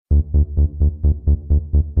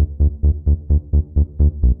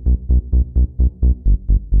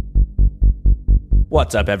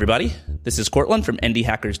What's up, everybody? This is Cortland from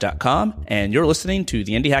IndieHackers.com, and you're listening to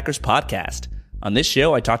the Indie Hackers Podcast. On this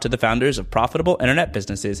show, I talk to the founders of profitable internet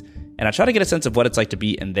businesses, and I try to get a sense of what it's like to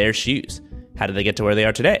be in their shoes. How did they get to where they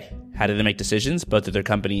are today? How did they make decisions, both in their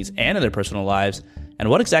companies and in their personal lives? And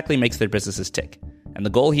what exactly makes their businesses tick? And the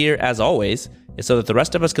goal here, as always, is so that the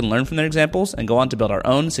rest of us can learn from their examples and go on to build our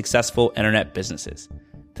own successful internet businesses.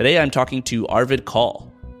 Today, I'm talking to Arvid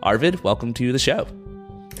Kahl. Arvid, welcome to the show.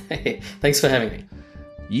 Hey, thanks for having me.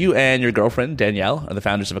 You and your girlfriend, Danielle, are the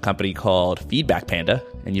founders of a company called Feedback Panda,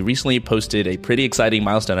 and you recently posted a pretty exciting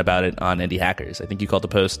milestone about it on Indie Hackers. I think you called the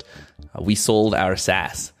post, We Sold Our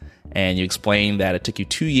SaaS. And you explained that it took you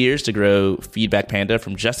 2 years to grow Feedback Panda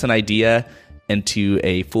from just an idea into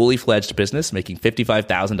a fully fledged business, making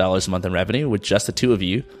 $55,000 a month in revenue with just the two of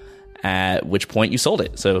you, at which point you sold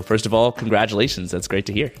it. So first of all, congratulations. That's great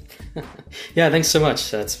to hear. Yeah, thanks so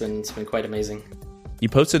much. It's been quite amazing. You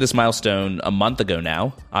posted this milestone a month ago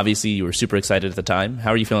now. Obviously, you were super excited at the time. How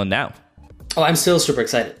are you feeling now? Oh, I'm still super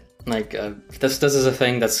excited. This is a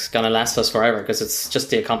thing that's going to last us forever because it's just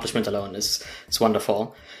the accomplishment alone is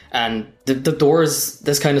wonderful. And the doors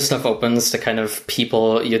this kind of stuff opens, the kind of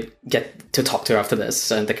people you get to talk to after this,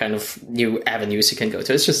 and the kind of new avenues you can go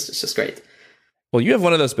to. It's just great. Well, you have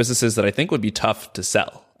one of those businesses that I think would be tough to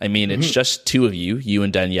sell. I mean, it's just two of you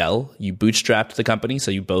and Danielle. You bootstrapped the company, so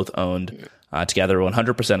you both owned together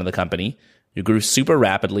 100% of the company. You grew super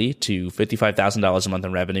rapidly to $55,000 a month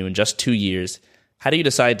in revenue in just 2 years. How do you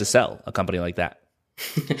decide to sell a company like that?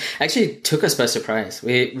 Actually, it took us by surprise.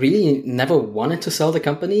 We really never wanted to sell the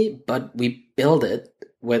company, but we built it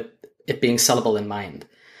with it being sellable in mind.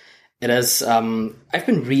 It is, I've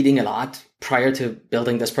been reading a lot prior to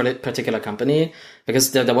building this particular company,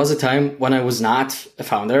 because there was a time when I was not a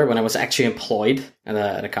founder, when I was actually employed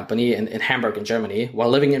at a company in Hamburg in Germany while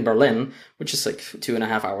living in Berlin, which is like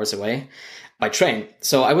 2.5 hours away by train.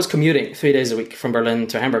 So I was commuting 3 days a week from Berlin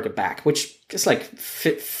to Hamburg and back, which is like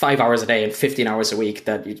 5 hours a day and 15 hours a week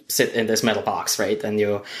that you sit in this metal box, right? And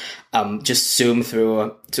you just zoom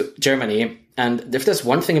through to Germany. And if there's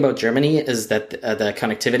one thing about Germany is that the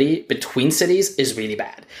connectivity between cities is really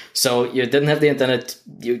bad. So you didn't have the internet,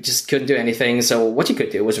 you just couldn't do anything. So what you could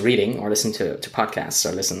do was reading or listen to podcasts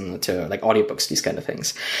or listen to like audiobooks, these kind of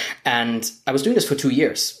things. And I was doing this for 2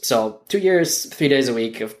 years. So 2 years, 3 days a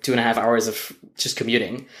week of 2.5 hours of just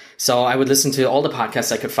commuting. So I would listen to all the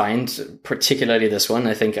podcasts I could find, particularly this one.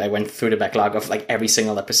 I think I went through the backlog of like every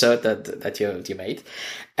single episode that you made.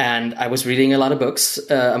 And I was reading a lot of books,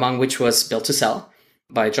 among which was Built to Sell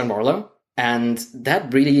by John Warlow. And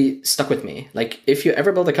that really stuck with me. Like, if you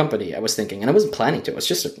ever build a company, I was thinking, and I wasn't planning to, I was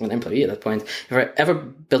just an employee at that point. If I ever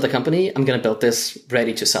build a company, I'm going to build this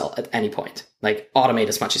ready to sell at any point. Like, automate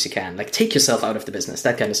as much as you can. Like, take yourself out of the business,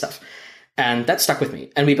 that kind of stuff. And that stuck with me.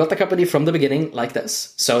 And we built the company from the beginning like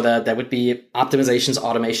this, so that there would be optimizations,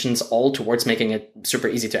 automations, all towards making it super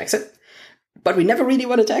easy to exit. But we never really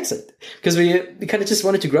wanted to exit because we kind of just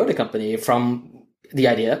wanted to grow the company from the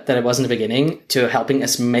idea that it was in the beginning to helping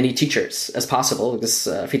as many teachers as possible, because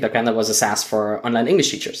Feedback Panda was a SaaS for online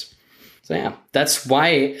English teachers. So yeah, that's why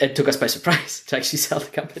it took us by surprise to actually sell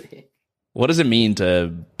the company. What does it mean to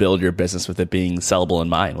build your business with it being sellable in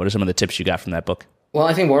mind? What are some of the tips you got from that book? Well,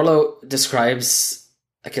 I think Warlow describes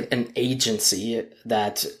like an agency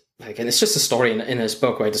that, like, and it's just a story in his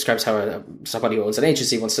book where he describes how somebody who owns an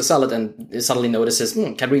agency wants to sell it and suddenly notices,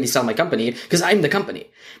 can really sell my company because I'm the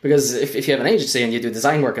company. Because if you have an agency and you do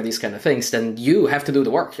design work and these kind of things, then you have to do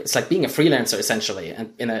the work. It's like being a freelancer essentially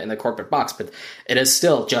and in a corporate box, but it is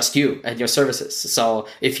still just you and your services. So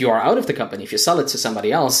if you are out of the company, if you sell it to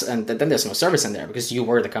somebody else, and then there's no service in there because you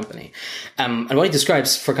were the company. And what he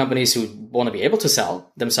describes for companies who want to be able to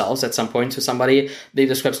sell themselves at some point to somebody, they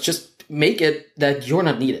describes just make it that you're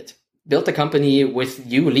not needed. Build the company with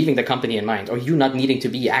you leaving the company in mind, or you not needing to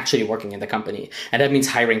be actually working in the company. And that means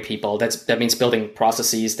hiring people. That means building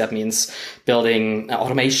processes. That means building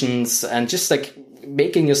automations and just like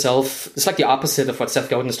making yourself, it's like the opposite of what Seth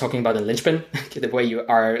Godin is talking about in Linchpin, the way you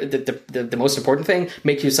are the most important thing,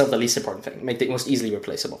 make yourself the least important thing, make the most easily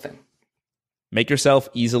replaceable thing. Make yourself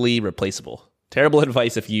easily replaceable. Terrible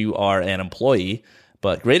advice if you are an employee,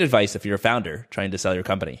 but great advice if you're a founder trying to sell your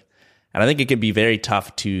company. And I think it can be very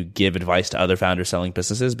tough to give advice to other founders selling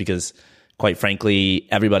businesses because, quite frankly,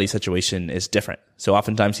 everybody's situation is different. So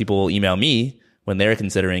oftentimes people will email me when they're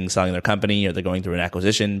considering selling their company or they're going through an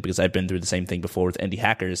acquisition, because I've been through the same thing before with Indie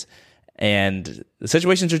Hackers. And the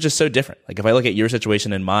situations are just so different. Like if I look at your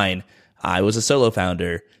situation and mine, I was a solo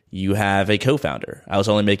founder. You have a co-founder. I was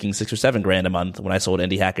only making $6,000 or $7,000 a month when I sold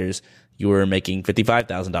Indie Hackers. You were making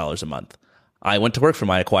 $55,000 a month. I went to work for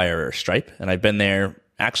my acquirer, Stripe, and I've been there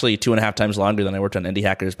actually 2.5 times longer than I worked on Indie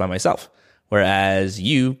Hackers by myself. Whereas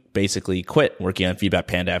you basically quit working on Feedback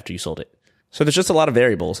Panda after you sold it. So there's just a lot of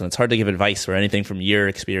variables, and it's hard to give advice where anything from your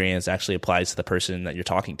experience actually applies to the person that you're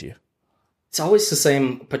talking to. It's always the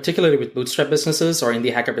same, particularly with bootstrap businesses or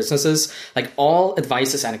indie hacker businesses. Like, all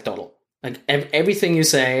advice is anecdotal. Like, everything you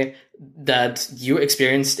say that you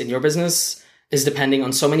experienced in your business is depending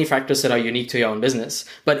on so many factors that are unique to your own business.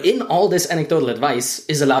 But in all this anecdotal advice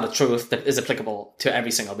is a lot of truth that is applicable to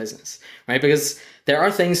every single business, right? Because there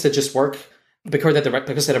are things that just work because they're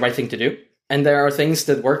the right thing to do. And there are things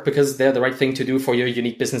that work because they're the right thing to do for your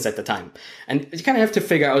unique business at the time. And you kind of have to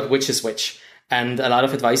figure out which is which. And a lot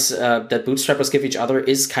of advice that bootstrappers give each other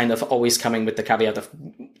is kind of always coming with the caveat of,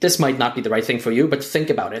 this might not be the right thing for you, but think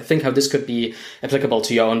about it. Think how this could be applicable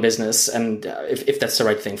to your own business, and if that's the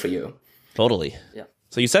right thing for you. Totally. Yeah.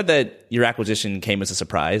 So you said that your acquisition came as a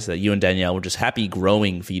surprise, that you and Danielle were just happy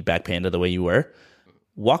growing Feedback Panda the way you were.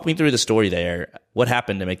 Walk me through the story there. What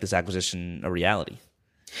happened to make this acquisition a reality?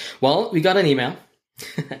 Well, we got an email.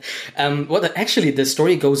 Actually, the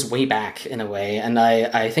story goes way back in a way. And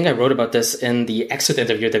I think I wrote about this in the exit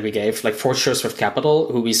interview that we gave, like, for SureSwift Capital,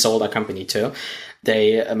 who we sold our company to.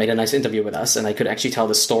 They made a nice interview with us, and I could actually tell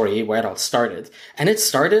the story where it all started. And it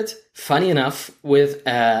started, funny enough, with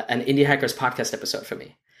an Indie Hackers podcast episode for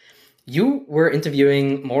me. You were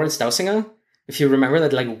interviewing Moritz Dausinger, if you remember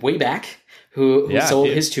that, like, way back. Who sold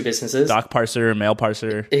his two businesses. Doc Parser, Mail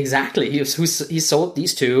Parser. Exactly. He sold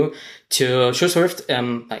these two to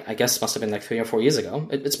SureSwift, I guess must have been like 3 or 4 years ago.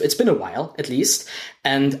 It's been a while, at least.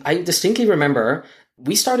 And I distinctly remember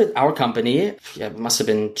we started our company, it must have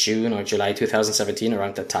been June or July 2017,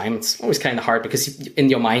 around that time. It's always kind of hard because in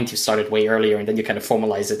your mind, you started way earlier and then you kind of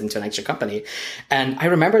formalize it into an actual company. And I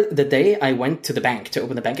remember the day I went to the bank to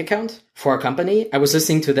open a bank account for our company, I was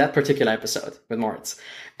listening to that particular episode with Moritz.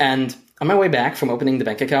 And on my way back from opening the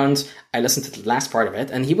bank account, I listened to the last part of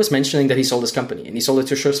it, and he was mentioning that he sold his company, and he sold it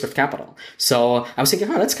to SureSwift Capital. So I was thinking,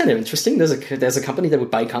 that's kind of interesting. There's a company that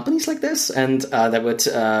would buy companies like this, and that would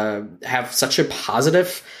have such a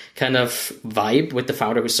positive kind of vibe with the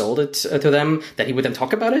founder who sold it to them that he would then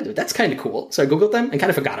talk about it. That's kind of cool. So I Googled them and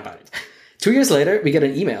kind of forgot about it. 2 years later, we get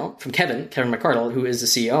an email from Kevin McCardle, who is the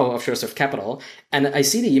CEO of SureSwift Capital, and I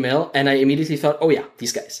see the email, and I immediately thought, oh yeah,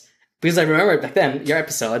 these guys. Because I remember back then, your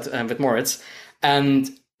episode with Moritz, and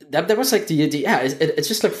that was like it's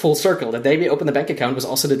just like full circle. The day we opened the bank account was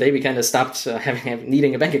also the day we kind of stopped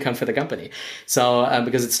needing a bank account for the company. So,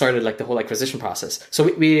 because it started like the whole acquisition process.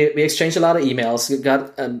 So we exchanged a lot of emails,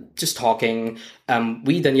 got just talking.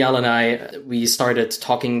 Danielle and I, we started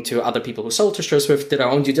talking to other people who sold to SureSwift, did our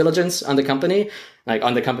own due diligence on the company, like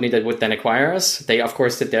on the company that would then acquire us. They, of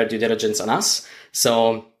course, did their due diligence on us.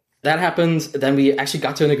 So that happened. Then we actually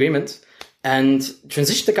got to an agreement and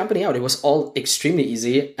transitioned the company out. It was all extremely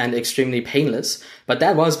easy and extremely painless. But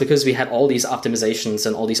that was because we had all these optimizations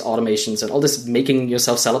and all these automations and all this making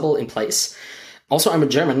yourself sellable in place. Also, I'm a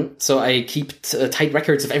German, so I keep tight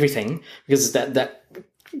records of everything because that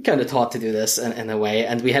kind of taught to do this in a way.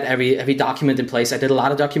 And we had every document in place. I did a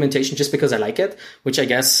lot of documentation just because I like it, which I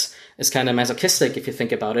guess is kind of masochistic if you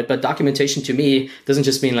think about it. But documentation to me doesn't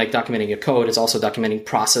just mean like documenting your code. It's also documenting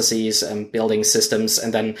processes and building systems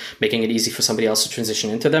and then making it easy for somebody else to transition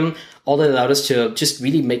into them. All that allowed us to just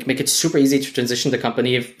really make it super easy to transition the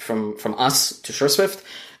company from us to SureSwift.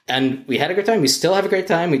 And we had a great time. We still have a great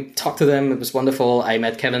time. We talked to them. It was wonderful. I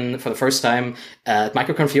met Kevin for the first time at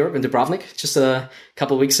MicroConf Europe in Dubrovnik just a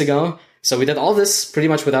couple of weeks ago. So we did all this pretty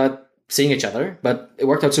much without seeing each other, but it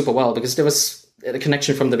worked out super well because there was a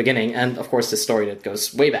connection from the beginning. And of course, the story that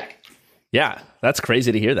goes way back. Yeah, that's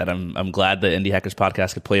crazy to hear that. I'm glad the Indie Hackers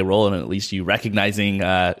podcast could play a role in at least you recognizing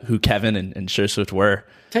who Kevin and SureSwift were.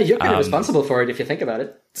 Hey, you're kind of responsible for it if you think about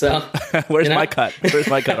it. So Where's my cut? Where's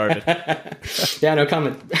my cut, Arvid? Yeah, no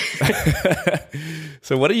comment.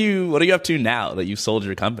 So what are you up to now that you've sold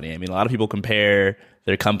your company? I mean, a lot of people compare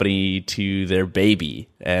their company to their baby,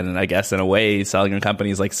 and I guess in a way, selling your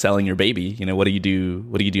company is like selling your baby. You know, what do you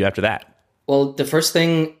do after that? Well, the first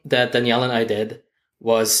thing that Danielle and I did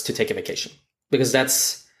was to take a vacation, because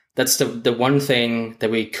that's the one thing that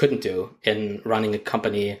we couldn't do in running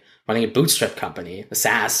a bootstrap company, a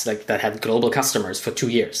SaaS like that had global customers for 2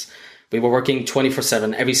 years. We were working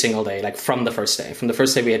 24/7 every single day, like from the first day. From the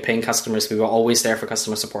first day we had paying customers, we were always there for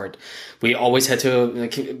customer support. We always had to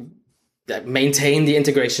maintain the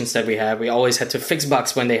integrations that we have. We always had to fix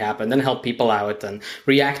bugs when they happen, then help people out and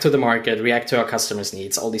react to the market, react to our customers'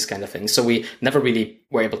 needs, all these kind of things. So we never really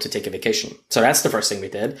were able to take a vacation. So that's the first thing we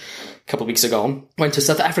did. A couple of weeks ago, went to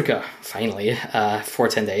South Africa, finally, for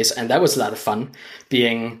 10 days. And that was a lot of fun,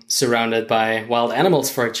 being surrounded by wild animals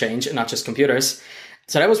for a change and not just computers.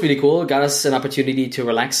 So that was really cool. It got us an opportunity to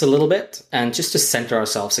relax a little bit and just to center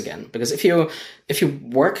ourselves again. Because if you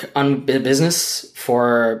work on business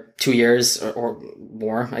for 2 years or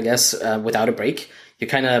more, I guess, without a break, you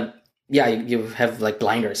kind of, you have like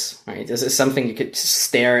blinders, right? This is something you could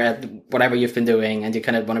stare at whatever you've been doing and you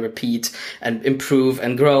kind of want to repeat and improve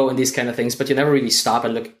and grow and these kind of things, but you never really stop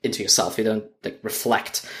and look into yourself. You don't like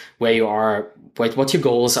reflect where you are, what your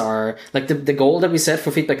goals are. Like the goal that we set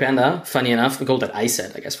for Feedback Panda, funny enough, the goal that I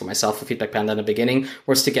set, I guess, for myself for Feedback Panda in the beginning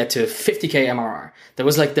was to get to 50K MRR. That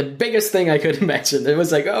was like the biggest thing I could imagine. It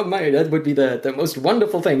was like, oh my, that would be the most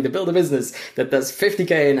wonderful thing to build a business that does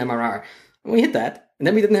 50K in MRR. And we hit that. And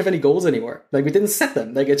then we didn't have any goals anymore. Like we didn't set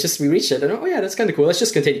them. Like it's just, we reached it and oh yeah, that's kind of cool. Let's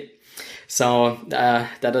just continue. So,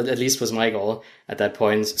 that at least was my goal at that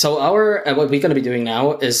point. So what we're going to be doing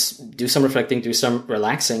now is do some reflecting, do some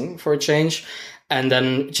relaxing for a change, and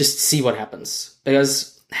then just see what happens.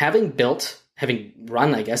 Because having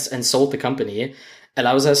run, I guess, and sold the company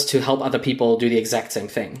allows us to help other people do the exact same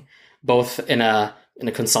thing, both in a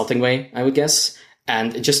consulting way, I would guess,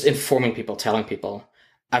 and just informing people, telling people.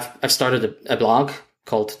 I've started a blog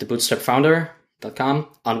called thebootstrapfounder.com,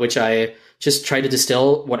 on which I just try to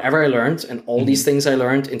distill whatever I learned and all these things I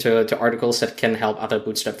learned into articles that can help other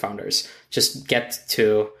bootstrap founders just get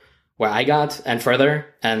to where I got and further,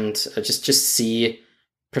 and just see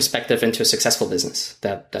perspective into a successful business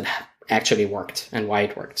that actually worked and why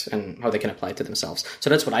it worked and how they can apply it to themselves. So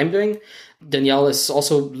that's what I'm doing. Danielle is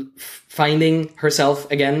also finding herself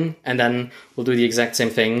again, and then we'll do the exact same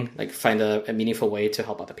thing, like find a meaningful way to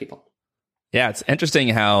help other people. Yeah, it's interesting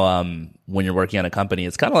how when you're working on a company,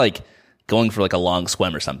 it's kind of like going for like a long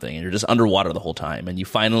swim or something, and you're just underwater the whole time. And you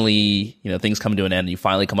finally, things come to an end, and you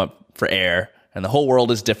finally come up for air, and the whole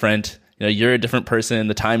world is different. You're a different person,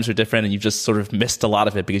 the times are different, and you've just sort of missed a lot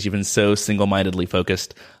of it because you've been so single-mindedly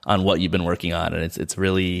focused on what you've been working on. And it's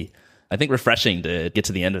really, I think, refreshing to get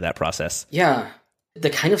to the end of that process. Yeah.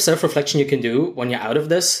 The kind of self-reflection you can do when you're out of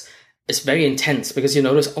this is very intense, because you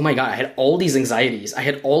notice, oh my God, I had all these anxieties. I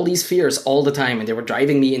had all these fears all the time, and they were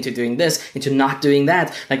driving me into doing this, into not doing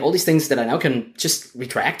that. Like all these things that I now can just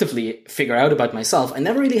retroactively figure out about myself. I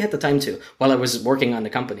never really had the time to while I was working on the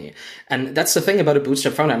company. And that's the thing about a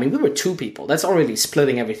bootstrap founder. I mean, we were 2 people. That's already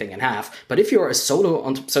splitting everything in half. But if you're a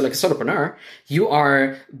solopreneur, you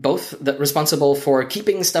are both responsible for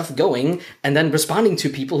keeping stuff going and then responding to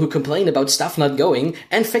people who complain about stuff not going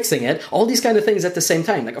and fixing it. All these kind of things at the same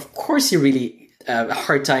time. Like, of course, you really a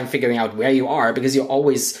hard time figuring out where you are because you're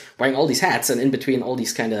always wearing all these hats and in between all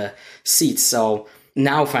these kind of seats. So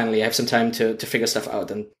now finally I have some time to figure stuff out.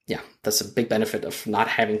 And yeah, that's a big benefit of not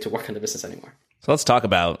having to work on the business anymore. So let's talk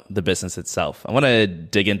about the business itself. I want to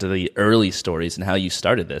dig into the early stories and how you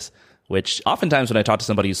started this, which oftentimes when I talk to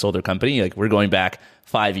somebody who sold their company, like we're going back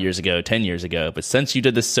 5 years ago, 10 years ago. But since you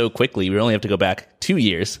did this so quickly, we only have to go back 2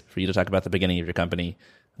 years for you to talk about the beginning of your company.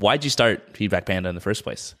 Why'd you start Feedback Panda in the first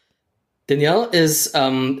place? Danielle is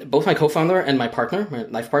both my co-founder and my partner, my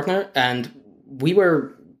life partner, and we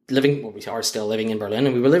are still living in Berlin,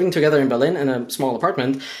 and we were living together in Berlin in a small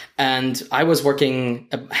apartment, and I was working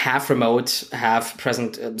a half remote, half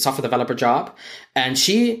present software developer job, and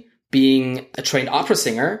she, being a trained opera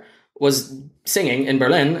singer, was singing in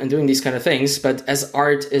Berlin and doing these kind of things, but as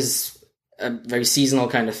art is a very seasonal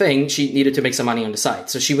kind of thing, she needed to make some money on the side,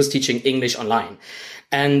 so she was teaching English online.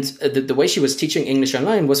 And the way she was teaching English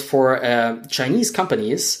online was for Chinese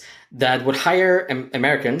companies that would hire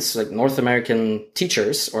Americans, like North American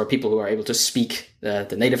teachers or people who are able to speak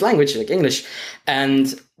the native language, like English.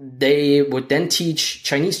 And they would then teach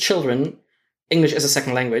Chinese children English as a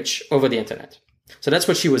second language over the internet. So that's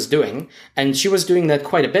what she was doing. And she was doing that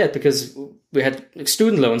quite a bit because we had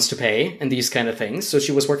student loans to pay and these kind of things. So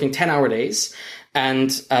she was working 10-hour days. And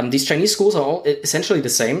these Chinese schools are all essentially the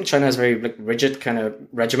same. China has a very rigid kind of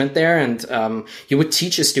regiment there. And you would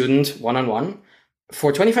teach a student one-on-one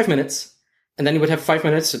for 25 minutes. And then you would have 5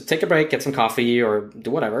 minutes to take a break, get some coffee or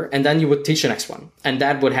do whatever. And then you would teach the next one. And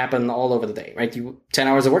that would happen all over the day, right? 10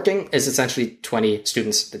 hours of working is essentially 20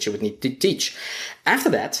 students that you would need to teach. After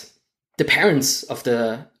that, the parents of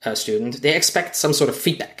the student, they expect some sort of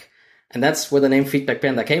feedback. And that's where the name Feedback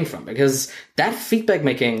Panda came from, because that feedback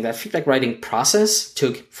writing process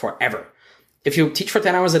took forever. If you teach for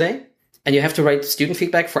 10 hours a day and you have to write student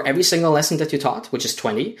feedback for every single lesson that you taught, which is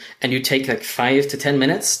 20, and you take like 5 to 10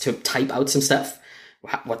 minutes to type out some stuff,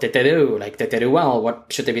 what did they do? Like, did they do well? What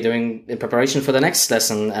should they be doing in preparation for the next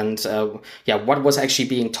lesson? And what was actually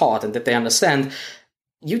being taught? And did they understand?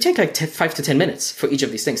 You take like 5 to 10 minutes for each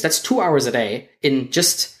of these things. That's 2 hours a day in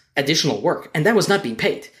just additional work. And that was not being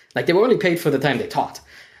paid. Like, they were only paid for the time they taught.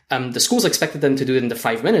 The schools expected them to do it in the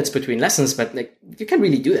 5 minutes between lessons, but like, you can't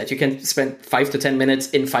really do that. You can spend 5 to 10 minutes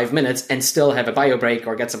in 5 minutes and still have a bio break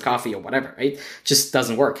or get some coffee or whatever, right? Just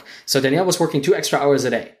doesn't work. So Danielle was working 2 extra hours a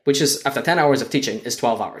day, which is, after 10 hours of teaching, is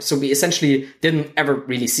 12 hours. So we essentially didn't ever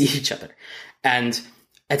really see each other. And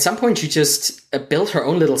at some point, she just built her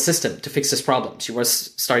own little system to fix this problem. She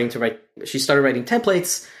started writing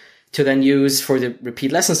templates to then use for the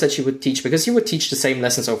repeat lessons that she would teach, because she would teach the same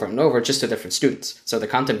lessons over and over, just to different students. So the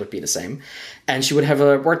content would be the same. And she would have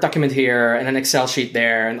a Word document here and an Excel sheet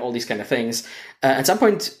there and all these kind of things. At some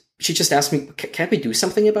point, she just asked me, can't we do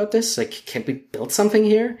something about this? Like, can't we build something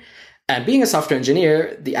here? And being a software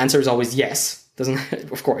engineer, the answer is always yes.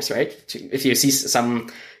 Of course, right? If you see some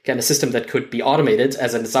kind of system that could be automated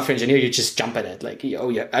as a software engineer, you just jump at it. Like, oh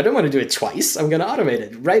yeah, I don't want to do it twice. I'm going to automate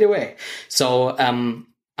it right away. So,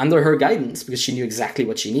 under her guidance, because she knew exactly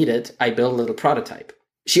what she needed, I built a little prototype.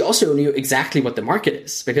 She also knew exactly what the market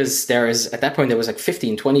is, because at that point, there was like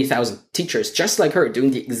 15, 20,000 teachers just like her doing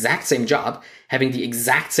the exact same job, having the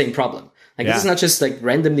exact same problem. Like, This is not just like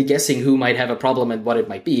randomly guessing who might have a problem and what it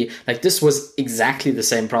might be. Like, this was exactly the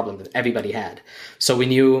same problem that everybody had. So we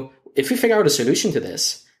knew if we figure out a solution to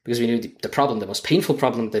this, because we knew the problem, the most painful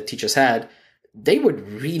problem that teachers had, they would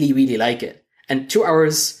really, really like it. And 2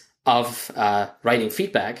 hours of writing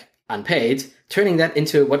feedback unpaid, turning that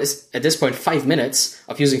into what is at this point 5 minutes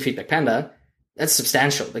of using Feedback Panda, that's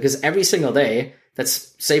substantial, because every single day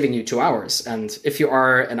that's saving you 2 hours. And if you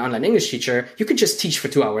are an online English teacher, you could just teach for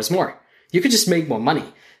 2 hours more. You could just make more money.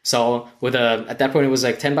 So at that point, it was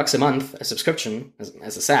like $10 a month, a subscription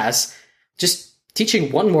as a SaaS. Just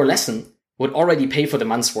teaching one more lesson would already pay for the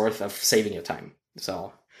month's worth of saving your time.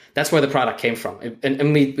 So that's where the product came from.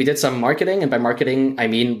 And we did some marketing. And by marketing, I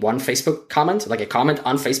mean one Facebook comment, like a comment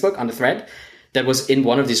on Facebook on the thread that was in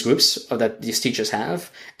one of these groups that these teachers have.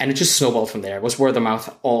 And it just snowballed from there. It was word of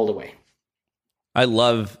mouth all the way. I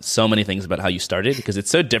love so many things about how you started, because it's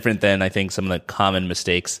so different than, I think, some of the common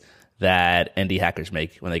mistakes that indie hackers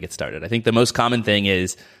make when they get started. I think the most common thing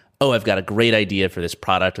is, oh, I've got a great idea for this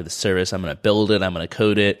product or this service. I'm going to build it. I'm going to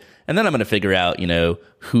code it. And then I'm going to figure out,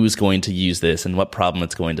 who's going to use this and what problem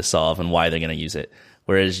it's going to solve and why they're going to use it.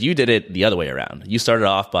 Whereas you did it the other way around. You started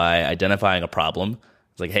off by identifying a problem.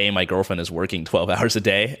 It's like, hey, my girlfriend is working 12 hours a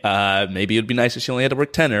day. Maybe it'd be nice if she only had to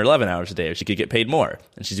work 10 or 11 hours a day, if she could get paid more.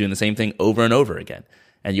 And she's doing the same thing over and over again.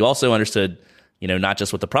 And you also understood, not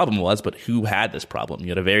just what the problem was, but who had this problem. You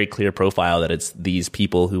had a very clear profile that it's these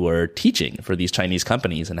people who are teaching for these Chinese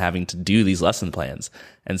companies and having to do these lesson plans.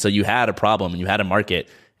 And so you had a problem and you had a market,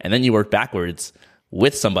 and then you worked backwards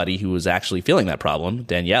with somebody who was actually feeling that problem,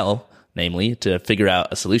 Danielle, namely, to figure out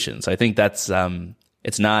a solution. So I think that's,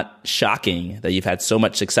 it's not shocking that you've had so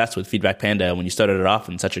much success with Feedback Panda when you started it off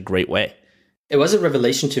in such a great way. It was a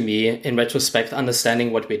revelation to me in retrospect,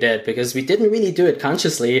 understanding what we did, because we didn't really do it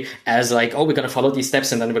consciously as like, oh, we're going to follow these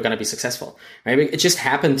steps and then we're going to be successful. Right? It just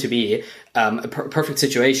happened to be a perfect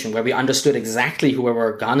situation where we understood exactly who we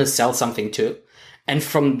were going to sell something to. And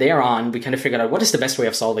from there on, we kind of figured out what is the best way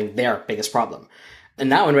of solving their biggest problem. And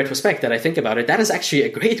now in retrospect that I think about it, that is actually a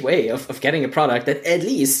great way of getting a product that at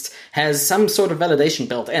least has some sort of validation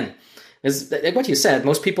built in. Is like what you said,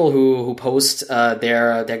 most people who post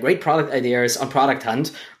their great product ideas on Product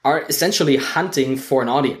Hunt are essentially hunting for an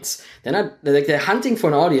audience. They're hunting for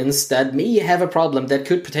an audience that may have a problem that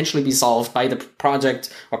could potentially be solved by the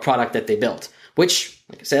project or product that they built, which,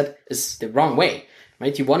 like I said, is the wrong way.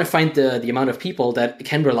 Right? You want to find the amount of people that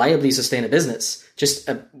can reliably sustain a business just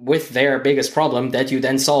with their biggest problem that you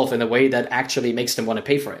then solve in a way that actually makes them want to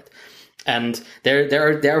pay for it. And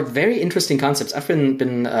there are very interesting concepts. I've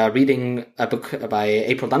been reading a book by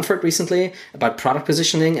April Dunford recently about product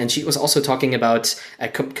positioning, and she was also talking about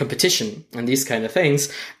competition and these kind of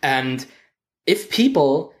things. And if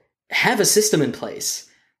people have a system in place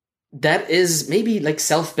that is maybe like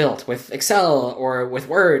self-built with Excel or with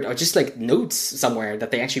Word or just like notes somewhere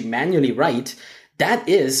that they actually manually write, that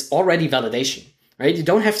is already validation, right? You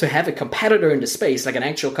don't have to have a competitor in the space, like an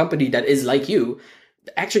actual company that is like you.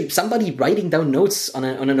 Actually, somebody writing down notes on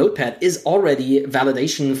a notepad is already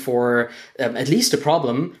validation for at least a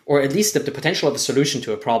problem, or at least the potential of a solution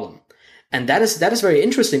to a problem. And that is very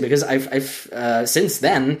interesting, because I've since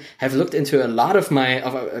then have looked into a lot of my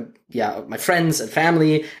friends and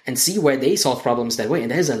family and see where they solve problems that way. And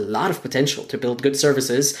there's a lot of potential to build good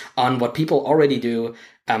services on what people already do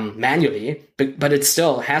manually, but it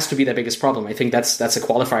still has to be their biggest problem. I think that's a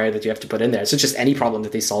qualifier that you have to put in there. So just any problem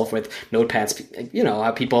that they solve with notepads,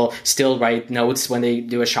 how people still write notes when they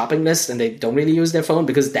do a shopping list and they don't really use their phone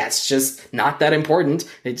because that's just not that important.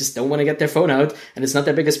 They just don't want to get their phone out and it's not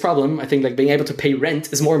their biggest problem. I think like being able to pay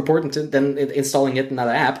rent is more important than installing it in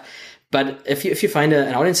another app. But if you find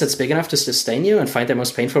an audience that's big enough to sustain you and find their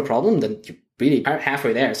most painful problem, then you really are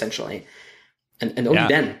halfway there essentially. And only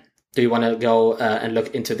then do you want to go and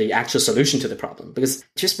look into the actual solution to the problem? Because you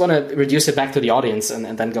just want to reduce it back to the audience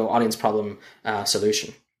and then go audience problem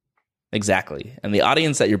solution. Exactly. And the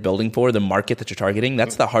audience that you're building for, the market that you're targeting,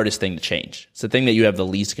 that's the hardest thing to change. It's the thing that you have the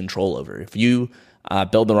least control over. If you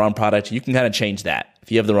build the wrong product, you can kind of change that.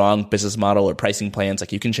 If you have the wrong business model or pricing plans,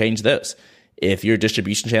 like you can change those. If your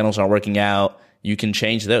distribution channels aren't working out, you can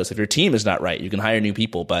change those. If your team is not right, you can hire new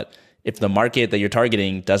people. But if the market that you're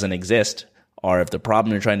targeting doesn't exist, or if the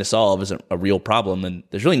problem you're trying to solve isn't a real problem, then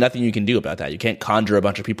there's really nothing you can do about that. You can't conjure a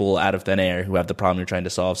bunch of people out of thin air who have the problem you're trying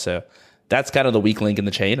to solve. So that's kind of the weak link in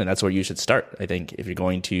the chain, and that's where you should start, I think, if you're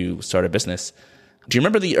going to start a business. Do you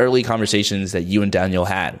remember the early conversations that you and Daniel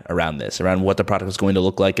had around this, around what the product was going to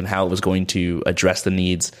look like and how it was going to address the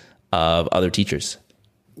needs of other teachers?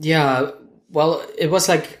 Yeah. Well, it was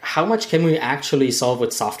like, how much can we actually solve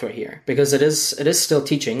with software here? Because it is still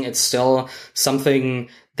teaching. It's still something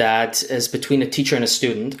that is between a teacher and a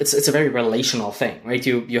student. It's a very relational thing, right?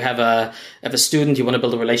 You have a student you want to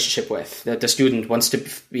build a relationship with. The student wants to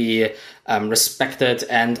be respected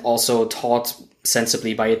and also taught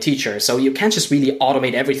sensibly by a teacher. So you can't just really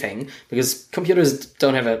automate everything because computers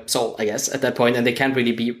don't have a soul, I guess, at that point, and they can't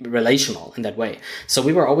really be relational in that way. So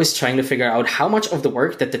we were always trying to figure out how much of the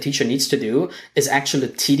work that the teacher needs to do is actually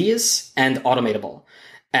tedious and automatable.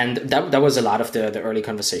 And that was a lot of the early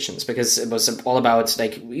conversations, because it was all about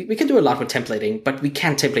like, we can do a lot with templating, but we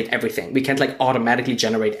can't template everything. We can't like automatically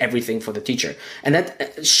generate everything for the teacher. And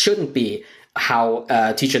that shouldn't be how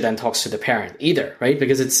a teacher then talks to the parent either, right?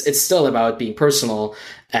 Because it's still about being personal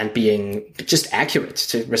and being just accurate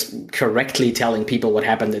to correctly telling people what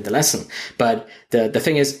happened in the lesson. But the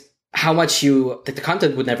thing is, how much the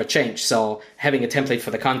content would never change. So having a template for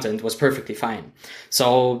the content was perfectly fine.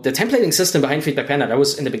 So the templating system behind Feedback Panda, that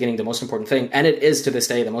was in the beginning the most important thing. And it is to this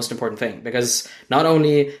day the most important thing, because not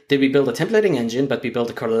only did we build a templating engine, but we built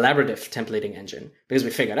a collaborative templating engine, because we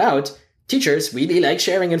figured out teachers really like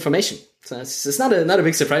sharing information. So it's not a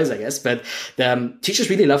big surprise, I guess, but teachers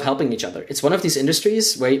really love helping each other. It's one of these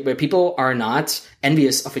industries where people are not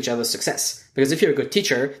envious of each other's success. Because if you're a good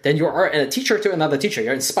teacher, then you are a teacher to another teacher.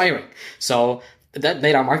 You're inspiring. So that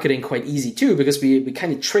made our marketing quite easy too, because we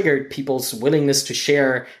kind of triggered people's willingness to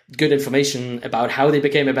share good information about how they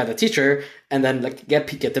became a better teacher, and then like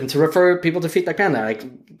get them to refer people to Feedback Panda,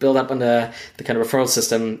 like build up on the kind of referral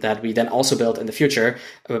system that we then also built in the future.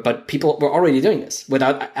 But people were already doing this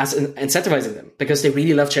without us incentivizing them, because they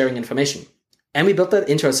really love sharing information. And we built that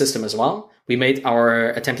into our system as well. We made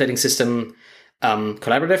our templating system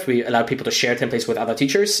collaborative. We allowed people to share templates with other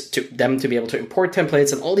teachers, to them to be able to import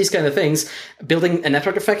templates and all these kind of things, building a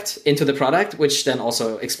network effect into the product, which then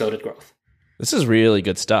also exploded growth. This is really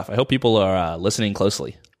good stuff. I hope people are listening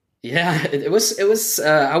closely. Yeah, it was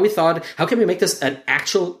how we thought, how can we make this an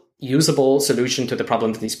actual usable solution to the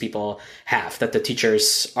problem that these people have, that the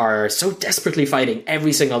teachers are so desperately fighting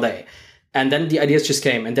every single day. And then the ideas just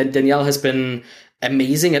came. And then Danielle has been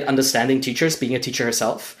amazing at understanding teachers, being a teacher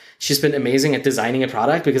herself. She's been amazing at designing a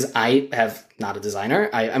product, because I have not a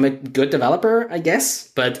designer. I'm a good developer, I guess,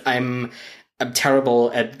 but I'm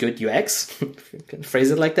terrible at good UX, if you can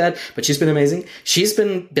phrase it like that. But she's been amazing. She's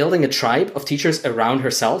been building a tribe of teachers around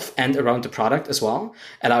herself and around the product as well,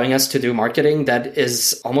 allowing us to do marketing that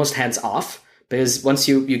is almost hands off. Because once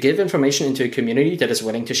you give information into a community that is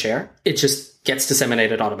willing to share, it just gets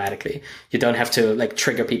disseminated automatically. You don't have to like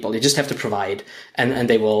trigger people. You just have to provide, and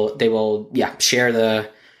they will share the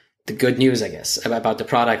good news, I guess, about the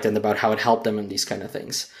product and about how it helped them and these kind of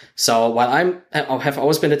things. So while I have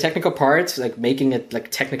always been the technical part, like making it like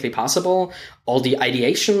technically possible, all the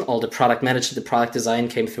ideation, all the product management, the product design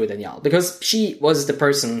came through Danielle, because she was the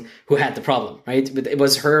person who had the problem, right? But it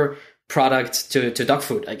was her product to dog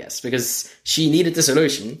food, I guess, because she needed the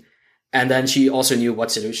solution, and then she also knew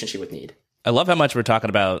what solution she would need. I love how much we're talking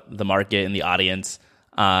about the market and the audience.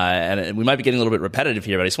 And we might be getting a little bit repetitive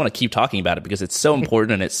here, but I just want to keep talking about it because it's so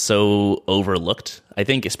important and it's so overlooked. I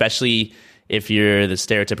think especially if you're the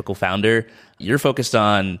stereotypical founder, you're focused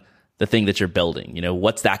on the thing that you're building. You know,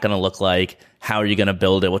 what's that going to look like? How are you going to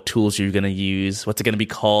build it? What tools are you going to use? What's it going to be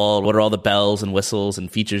called? What are all the bells and whistles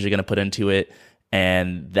and features you're going to put into it?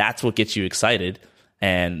 And that's what gets you excited.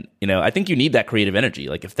 And, I think you need that creative energy.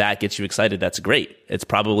 Like if that gets you excited, that's great. It's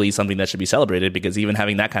probably something that should be celebrated because even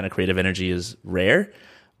having that kind of creative energy is rare.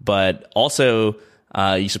 But also,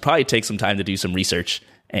 you should probably take some time to do some research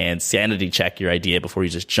and sanity check your idea before you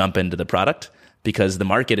just jump into the product, because the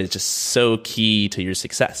market is just so key to your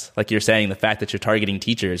success. Like you're saying, the fact that you're targeting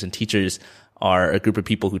teachers, and teachers are a group of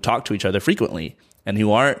people who talk to each other frequently and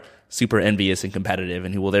who aren't super envious and competitive,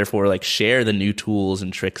 and who will therefore like share the new tools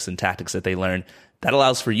and tricks and tactics that they learn. That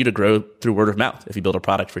allows for you to grow through word of mouth if you build a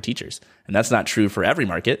product for teachers. And that's not true for every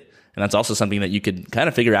market. And that's also something that you could kind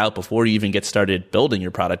of figure out before you even get started building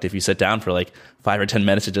your product, if you sit down for like 5 or 10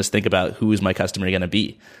 minutes to just think about who is my customer going to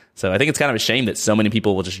be. So I think it's kind of a shame that so many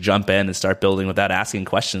people will just jump in and start building without asking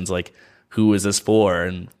questions like, who is this for?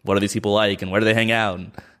 And what are these people like? And where do they hang out?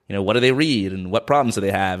 And what do they read? And what problems do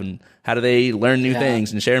they have? And how do they learn new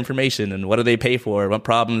things and share information? And what do they pay for? What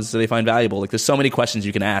problems do they find valuable? Like there's so many questions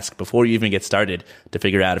you can ask before you even get started to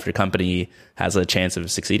figure out if your company has a chance of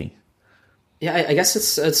succeeding. Yeah, I guess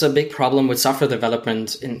it's a big problem with software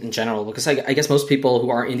development in general, because I guess most people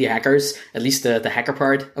who are indie hackers, at least the hacker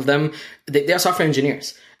part of them, they are software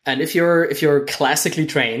engineers. And if you're classically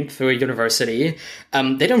trained through a university,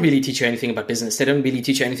 they don't really teach you anything about business. They don't really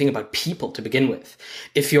teach you anything about people to begin with.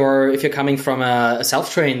 If you're coming from a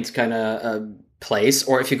self-trained kind of place,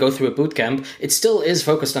 or if you go through a boot camp, it still is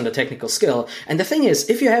focused on the technical skill. And the thing is,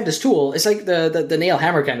 if you have this tool, it's like the nail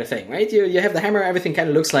hammer kind of thing, right? You have the hammer, everything kind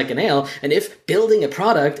of looks like a nail. And if building a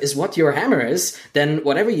product is what your hammer is, then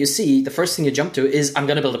whatever you see, the first thing you jump to is, I'm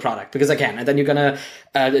going to build a product because I can. And then you're going to,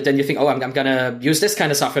 then you think, oh, I'm going to use this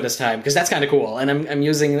kind of software this time because that's kind of cool. And I'm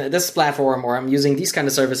using this platform, or I'm using these kind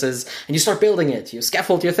of services, and you start building it. You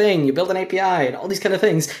scaffold your thing, you build an API and all these kind of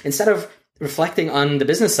things, instead of reflecting on the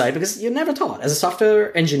business side, because you're never taught. As a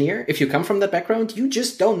software engineer, if you come from that background, you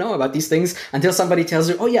just don't know about these things until somebody tells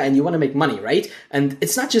you, oh yeah, and you want to make money, right? And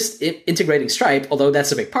it's not just integrating Stripe, although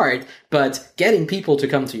that's a big part, but getting people to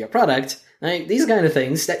come to your product, right? These kind of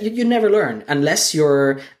things that you never learn unless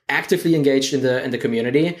you're actively engaged in the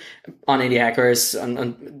community on Indie Hackers,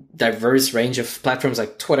 on diverse range of platforms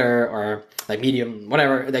like Twitter or like Medium,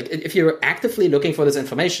 whatever. Like if you're actively looking for this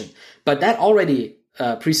information, but that already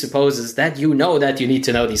presupposes that you know that you need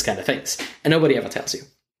to know these kind of things, and nobody ever tells you.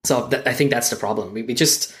 So I think that's the problem. We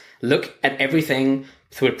just look at everything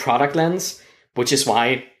through a product lens, which is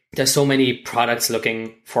why there's so many products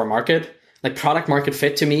looking for a market. Like product market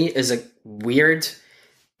fit to me is a weird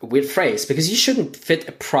phrase, because you shouldn't fit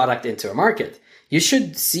a product into a market. You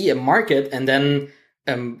should see a market and then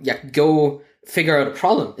go figure out a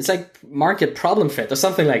problem. It's like market problem fit or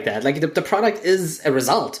something like that. Like the product is a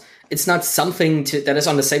result. It's not something that is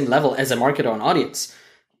on the same level as a market or an audience.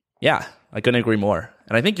 Yeah, I couldn't agree more.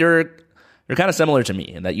 And I think you're kind of similar to me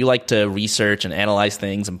in that you like to research and analyze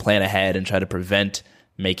things and plan ahead and try to prevent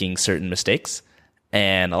making certain mistakes.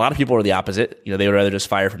 And a lot of people are the opposite. They would rather just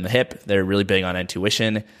fire from the hip. They're really big on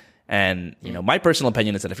intuition. And, my personal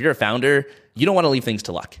opinion is that if you're a founder, you don't want to leave things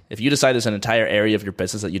to luck. If you decide there's an entire area of your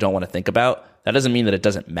business that you don't want to think about, that doesn't mean that it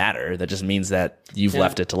doesn't matter. That just means that you've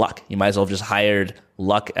left it to luck. You might as well have just hired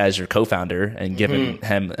luck as your co-founder and given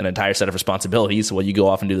him an entire set of responsibilities while you go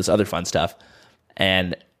off and do this other fun stuff.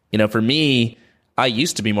 And, for me, I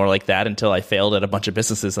used to be more like that until I failed at a bunch of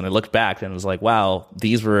businesses, and I looked back and was like, wow,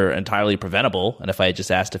 these were entirely preventable. And if I had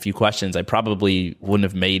just asked a few questions, I probably wouldn't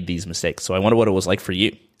have made these mistakes. So I wonder what it was like for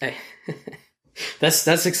you.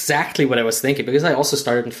 That's exactly what I was thinking, because I also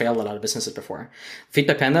started and failed a lot of businesses before.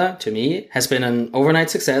 Feedback Panda, to me, has been an overnight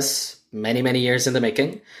success, many, many years in the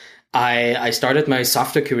making. I started my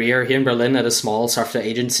software career here in Berlin at a small software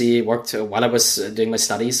agency, worked while I was doing my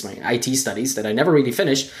studies, my IT studies that I never really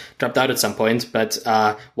finished, dropped out at some point. But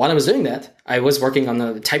while I was doing that, I was working on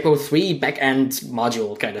the Typo 3 backend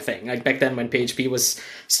module kind of thing. Like back then when PHP was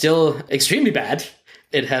still extremely bad.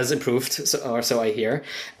 It has improved, or so I hear.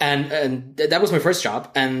 And that was my first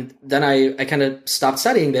job. And then I kind of stopped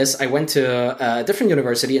studying this. I went to a different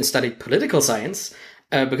university and studied political science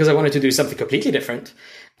because I wanted to do something completely different.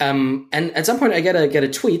 And at some point I get a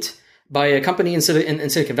tweet by a company in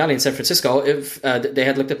Silicon Valley in San Francisco if they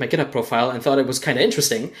had looked at my GitHub profile and thought it was kind of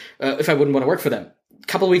interesting if I wouldn't want to work for them. A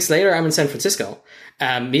couple of weeks later, I'm in San Francisco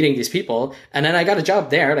meeting these people. And then I got a job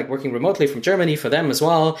there, like working remotely from Germany for them as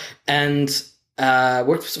well. And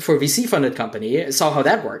worked for a VC-funded company, saw how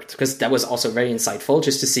that worked, because that was also very insightful,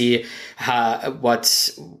 just to see what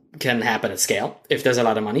can happen at scale if there's a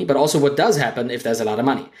lot of money, but also what does happen if there's a lot of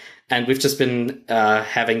money. And we've just been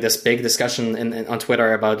having this big discussion on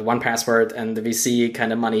Twitter about 1Password and the VC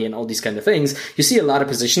kind of money and all these kind of things. You see a lot of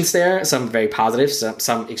positions there, some very positive,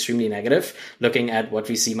 some extremely negative, looking at what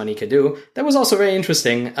VC money can do. That was also very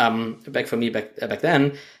interesting back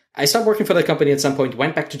then. I stopped working for that company at some point,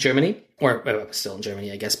 went back to Germany, or still in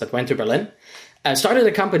Germany, I guess, but went to Berlin. I started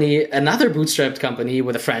a company, another bootstrapped company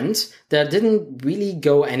with a friend that didn't really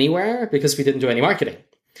go anywhere because we didn't do any marketing.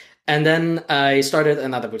 And then I started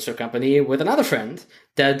another bootstrap company with another friend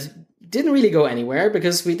that didn't really go anywhere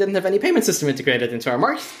because we didn't have any payment system integrated into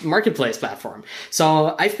our marketplace platform.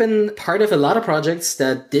 So I've been part of a lot of projects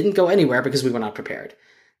that didn't go anywhere because we were not prepared.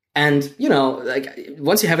 And, like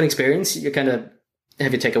once you have an experience, you kind of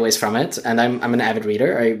have your takeaways from it. And I'm an avid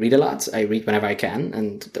reader. I read a lot. I read whenever I can.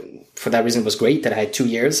 And for that reason, it was great that I had 2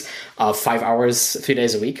 years of 5 hours, 3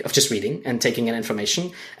 days a week of just reading and taking in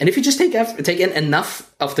information. And if you just take in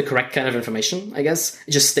enough of the correct kind of information, I guess,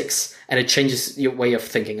 it just sticks and it changes your way of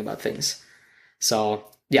thinking about things. So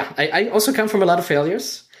yeah, I also come from a lot of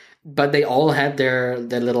failures, but they all had their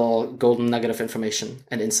little golden nugget of information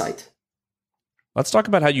and insight. Let's talk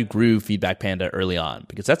about how you grew Feedback Panda early on,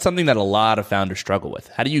 because that's something that a lot of founders struggle with.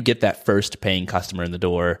 How do you get that first paying customer in the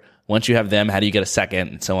door? Once you have them, how do you get a second,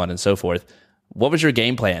 and so on and so forth? What was your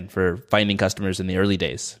game plan for finding customers in the early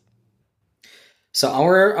days? So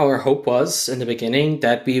our hope was in the beginning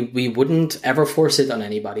that we wouldn't ever force it on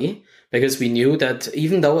anybody, because we knew that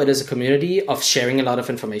even though it is a community of sharing a lot of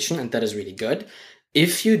information, and that is really good,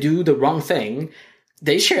 if you do the wrong thing,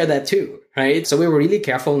 they share that too, right? So we were really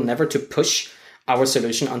careful never to push our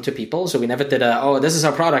solution onto people. So we never did this is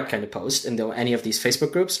our product kind of post in any of these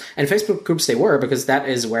Facebook groups. And Facebook groups they were, because that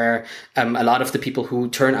is where a lot of the people who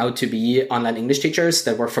turn out to be online English teachers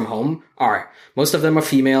that work from home are. Most of them are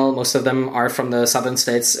female. Most of them are from the southern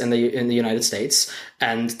states in the United States.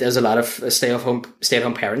 And there's a lot of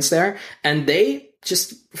stay-at-home parents there. And they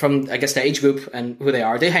just from, I guess, their age group and who they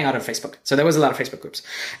are, they hang out on Facebook. So there was a lot of Facebook groups.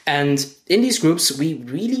 And in these groups, we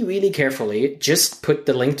really, really carefully just put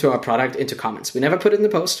the link to our product into comments. We never put it in the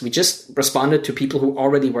post. We just responded to people who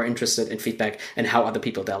already were interested in feedback and how other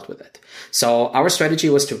people dealt with it. So our strategy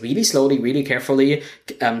was to really slowly, really carefully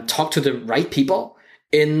talk to the right people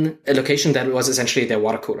in a location that was essentially their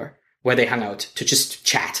water cooler, where they hung out to just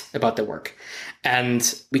chat about their work.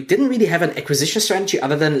 And we didn't really have an acquisition strategy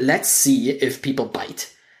other than let's see if people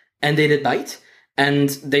bite. And they did bite, and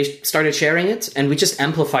they started sharing it, and we just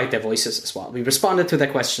amplified their voices as well. We responded to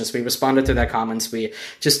their questions. We responded to their comments. We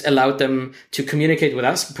just allowed them to communicate with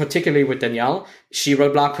us, particularly with Danielle. She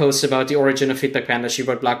wrote blog posts about the origin of Feedback Panda. She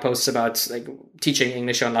wrote blog posts about like teaching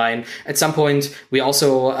English online. At some point, we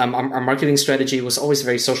also, our marketing strategy was always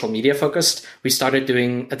very social media focused. We started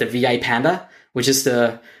doing the VI Panda, which is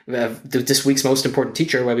this week's most important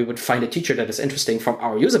teacher, where we would find a teacher that is interesting from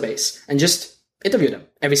our user base and just interview them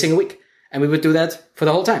every single week. And we would do that for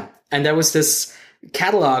the whole time. And there was this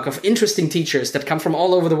catalog of interesting teachers that come from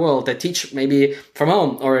all over the world that teach maybe from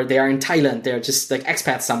home, or they are in Thailand. They're just like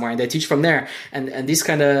expats somewhere and they teach from there. And these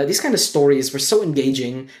kind of stories were so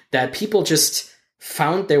engaging that people just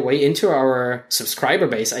found their way into our subscriber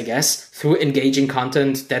base, I guess, through engaging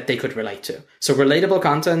content that they could relate to. So relatable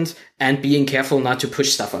content and being careful not to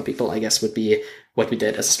push stuff on people, I guess, would be what we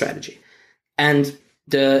did as a strategy. And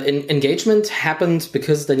the engagement happened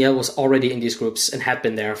because Danielle was already in these groups and had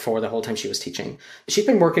been there for the whole time she was teaching. She'd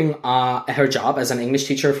been working her job as an English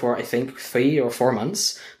teacher for, I think, 3 or 4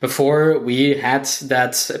 months before we had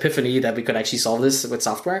that epiphany that we could actually solve this with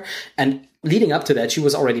software. And leading up to that, she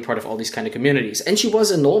was already part of all these kind of communities. And she was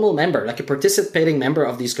a normal member, like a participating member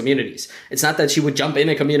of these communities. It's not that she would jump in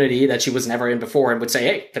a community that she was never in before and would say,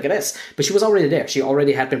 hey, look at this. But she was already there. She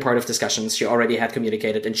already had been part of discussions. She already had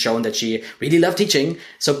communicated and shown that she really loved teaching.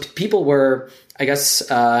 So people were, I guess,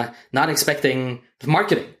 not expecting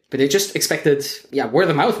marketing. But they just expected, word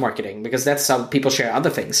of mouth marketing, because that's how people share other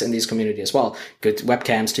things in these communities as well. Good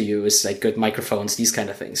webcams to use, like good microphones, these kind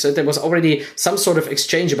of things. So there was already some sort of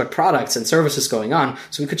exchange about products and services going on.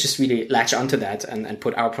 So we could just really latch onto that and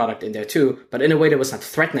put our product in there too, but in a way that was not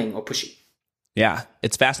threatening or pushy. Yeah,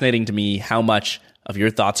 it's fascinating to me how much of your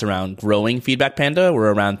thoughts around growing Feedback Panda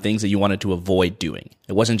were around things that you wanted to avoid doing.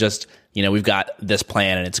 It wasn't just, we've got this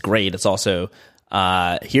plan and it's great. It's also,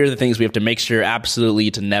 here are the things we have to make sure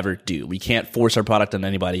absolutely to never do. We can't force our product on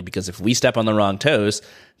anybody, because if we step on the wrong toes,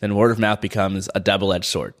 then word of mouth becomes a double-edged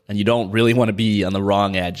sword. And you don't really want to be on the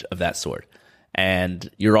wrong edge of that sword. And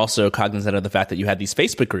you're also cognizant of the fact that you had these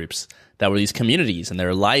Facebook groups that were these communities, and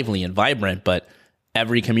they're lively and vibrant, but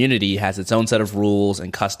every community has its own set of rules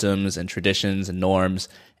and customs and traditions and norms.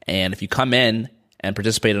 And if you come in and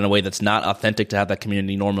participate in a way that's not authentic to how that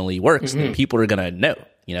community normally works, then people are going to know.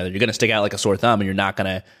 You know, you're going to stick out like a sore thumb, and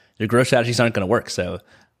your growth strategies aren't going to work. So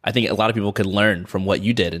I think a lot of people could learn from what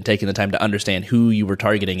you did and taking the time to understand who you were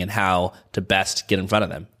targeting and how to best get in front of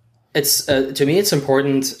them. It's to me, it's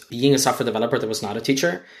important, being a software developer that was not a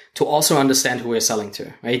teacher, to also understand who we're selling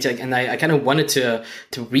to, right? And I kind of wanted to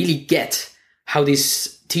really get how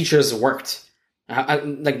these teachers worked.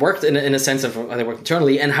 Worked in a sense of how they worked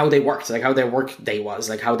internally, and how they worked, like how their work day was,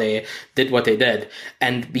 like how they did what they did.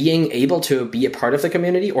 And being able to be a part of the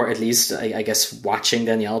community, or at least I guess watching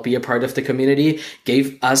Danielle be a part of the community,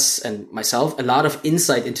 gave us and myself a lot of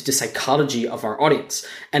insight into the psychology of our audience.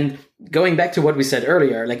 And going back to what we said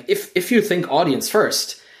earlier, like if you think audience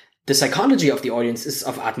first, the psychology of the audience is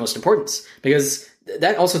of utmost importance, because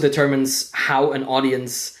that also determines how an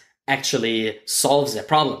audience actually solves their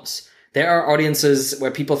problems. There are audiences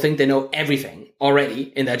where people think they know everything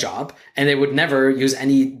already in their job, and they would never use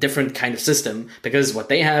any different kind of system because what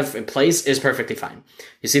they have in place is perfectly fine.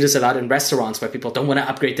 You see this a lot in restaurants where people don't want to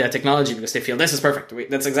upgrade their technology because they feel this is perfect.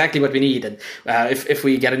 That's exactly what we need. And if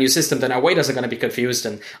we get a new system, then our waiters are going to be confused.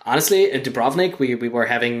 And honestly, in Dubrovnik, we were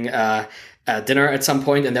having dinner at some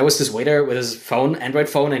point, and there was this waiter with his phone, Android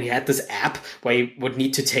phone, and he had this app where he would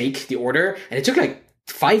need to take the order, and it took like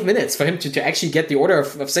 5 minutes for him to actually get the order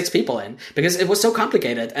of 6 people in, because it was so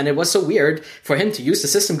complicated and it was so weird for him to use the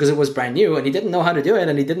system because it was brand new and he didn't know how to do it,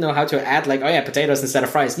 and he didn't know how to add potatoes instead of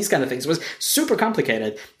fries, these kind of things. It was super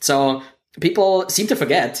complicated. So people seem to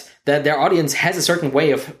forget that their audience has a certain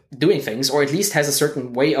way of doing things, or at least has a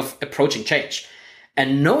certain way of approaching change.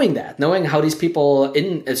 And knowing how these people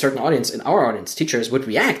in a certain audience, in our audience, teachers, would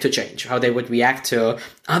react to change, how they would react to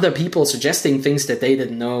other people suggesting things that they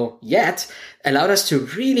didn't know yet, allowed us to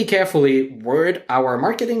really carefully word our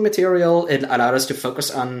marketing material. It allowed us to focus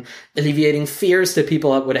on alleviating fears that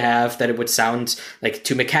people would have, that it would sound like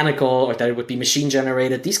too mechanical, or that it would be machine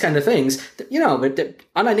generated, these kind of things. You know, but the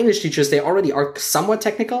online English teachers, they already are somewhat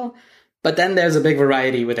technical. But then there's a big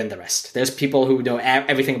variety within the rest. There's people who know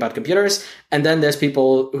everything about computers, and then there's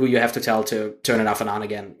people who you have to tell to turn it off and on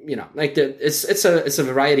again. You know, like it's a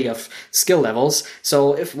variety of skill levels.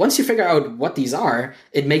 So if once you figure out what these are,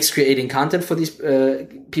 it makes creating content for these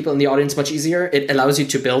people in the audience much easier. It allows you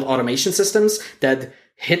to build automation systems that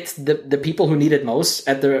hit the people who need it most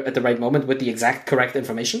at the right moment with the exact correct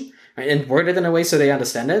information, right? And word it in a way so they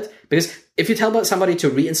understand it. Because if you tell somebody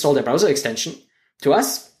to reinstall their browser extension, to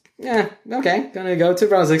us, yeah, okay, gonna go to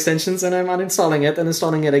browser extensions and I'm uninstalling it and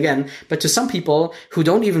installing it again. But to some people who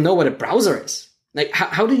don't even know what a browser is, like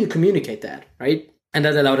how do you communicate that, right? And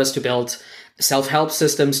that allowed us to build self-help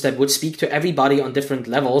systems that would speak to everybody on different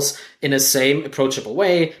levels in the same approachable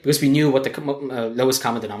way, because we knew what the lowest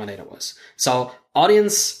common denominator was. So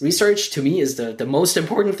audience research to me is the most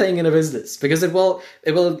important thing in a business, because it will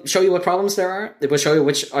show you what problems there are. It will show you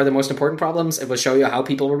which are the most important problems. It will show you how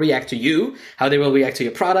people will react to you, how they will react to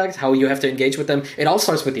your product, how you have to engage with them. It all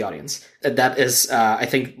starts with the audience. That is, I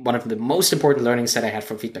think, one of the most important learnings that I had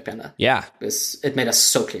from Feedback Panda. Yeah. Because it made us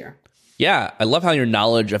so clear. Yeah, I love how your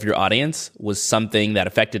knowledge of your audience was something that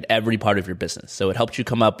affected every part of your business. So it helped you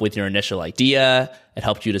come up with your initial idea. It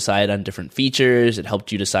helped you decide on different features. It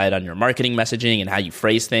helped you decide on your marketing messaging and how you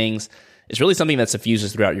phrase things. It's really something that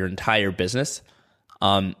suffuses throughout your entire business.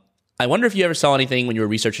 I wonder if you ever saw anything when you were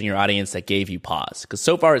researching your audience that gave you pause. Because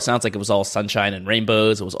so far it sounds like it was all sunshine and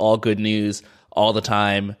rainbows. It was all good news all the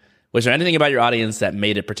time. Was there anything about your audience that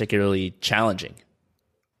made it particularly challenging?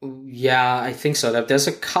 Yeah, I think so. There's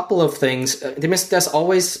a couple of things. There's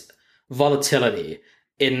always volatility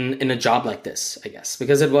in a job like this, I guess,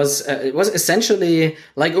 because it was essentially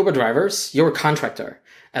like Uber drivers. You're a contractor.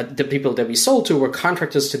 The people that we sold to were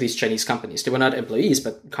contractors to these Chinese companies. They were not employees,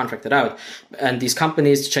 but contracted out. And these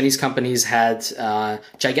companies, Chinese companies, had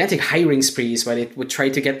gigantic hiring sprees where they would try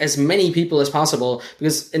to get as many people as possible,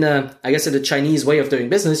 because in a Chinese way of doing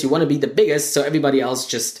business, you want to be the biggest, so everybody else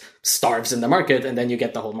just starves in the market, and then you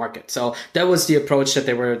get the whole market. So that was the approach that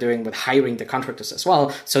they were doing with hiring the contractors as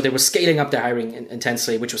well. So they were scaling up their hiring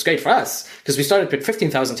intensely, which was great for us, because we started with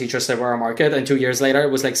 15,000 teachers that were our market, and 2 years later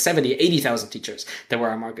it was like 80,000 teachers that were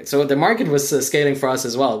our market. So the market was scaling for us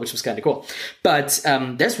as well, which was kind of cool. But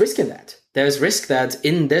there's risk in that. There's risk that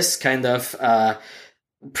in this kind of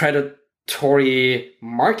predatory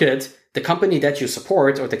market, the company that you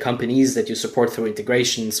support or the companies that you support through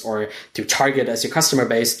integrations or to target as your customer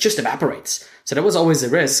base just evaporates. So there was always a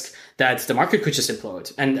risk that the market could just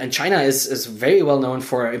implode. And China is very well known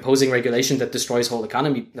for imposing regulation that destroys whole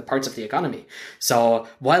economy, the parts of the economy. So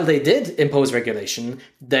while they did impose regulation,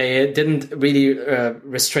 they didn't really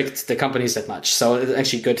restrict the companies that much. So it's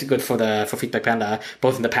actually good for Feedback Panda,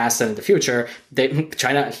 both in the past and in the future.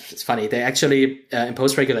 China, it's funny, they actually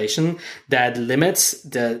imposed regulation that limits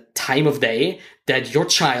the time of day that your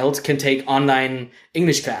child can take online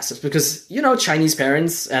English classes, because, you know, Chinese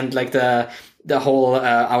parents and like the whole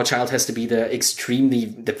our child has to be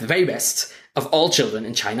the very best of all children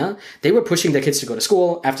in China. They were pushing their kids to go to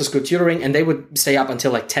school, after school tutoring, and they would stay up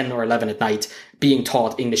until like 10 or 11 at night being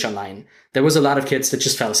taught English online. There was a lot of kids that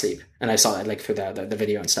just fell asleep, and I saw that like through the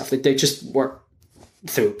video and stuff. They just were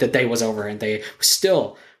through, the day was over and they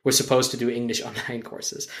still were supposed to do English online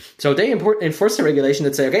courses. So they enforced a regulation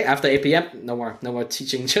that say, okay, after 8 p.m., no more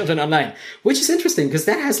teaching children online, which is interesting because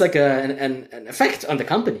that has like an effect on the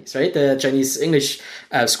companies, right? The Chinese English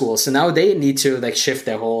schools. So now they need to like shift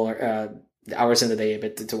their whole hours in the day a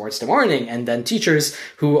bit towards the morning. And then teachers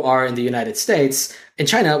who are in the United States, in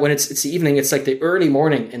China, when it's the evening, it's like the early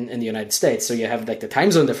morning in the United States. So you have like the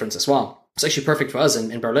time zone difference as well. It's actually perfect for us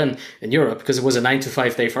in Berlin, in Europe, because it was a 9 to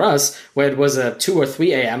 5 day for us, where it was a 2 or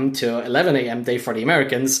 3 a.m. to 11 a.m. day for the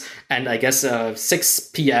Americans, and I guess 6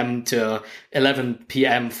 p.m. to 11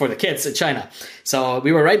 p.m. for the kids in China. So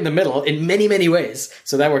we were right in the middle in many, many ways.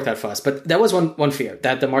 So that worked out for us. But that was one fear,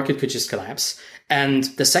 that the market could just collapse. And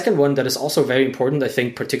the second one that is also very important, I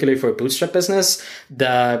think, particularly for a bootstrap business,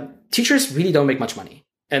 the teachers really don't make much money.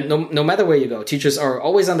 And no matter where you go, teachers are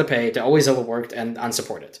always underpaid, they're always overworked and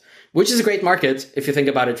unsupported, which is a great market if you think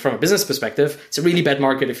about it from a business perspective. It's a really bad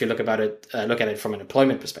market if you look at it from an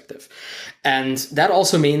employment perspective. And that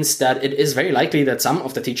also means that it is very likely that some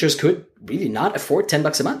of the teachers could really not afford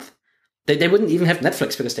 $10 a month. They wouldn't even have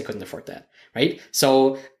Netflix because they couldn't afford that, right?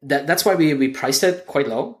 So that's why we priced it quite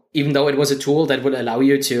low, even though it was a tool that would allow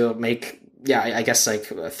you to make, I guess like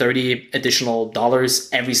 $30 additional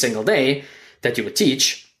every single day that you would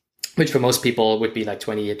teach, which for most people would be like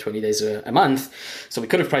 20 days a month. So we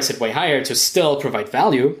could have priced it way higher to still provide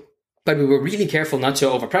value, but we were really careful not to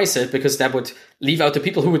overprice it because that would leave out the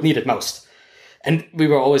people who would need it most. And we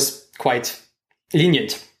were always quite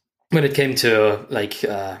lenient when it came to like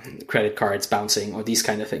credit cards bouncing or these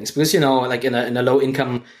kind of things, because, you know, like in a low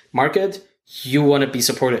income market, you want to be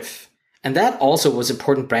supportive. And that also was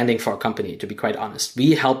important branding for our company, to be quite honest.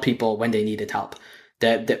 We help people when they needed help.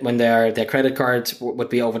 That when their credit card would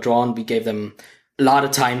be overdrawn, we gave them a lot of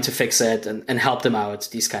time to fix it and help them out,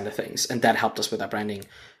 these kind of things. And that helped us with our branding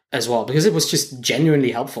as well, because it was just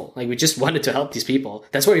genuinely helpful. Like, we just wanted to help these people.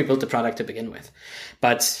 That's why we built the product to begin with.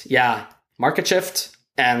 But yeah, market shift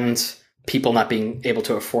and people not being able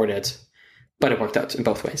to afford it. But it worked out in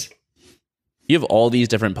both ways. You have all these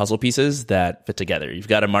different puzzle pieces that fit together. You've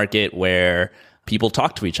got a market where people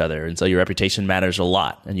talk to each other, and so your reputation matters a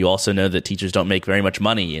lot. And you also know that teachers don't make very much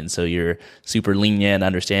money, and so you're super lenient,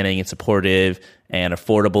 understanding, and supportive, and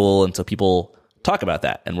affordable, and so people talk about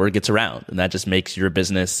that, and word gets around, and that just makes your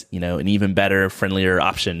business, you know, an even better, friendlier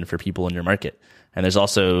option for people in your market. And there's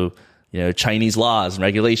also, you know, Chinese laws and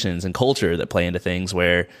regulations and culture that play into things,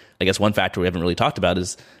 where I guess one factor we haven't really talked about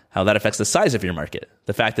is how that affects the size of your market.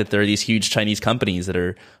 The fact that there are these huge Chinese companies that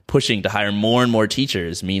are pushing to hire more and more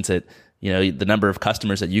teachers means that, you know, the number of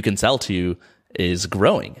customers that you can sell to is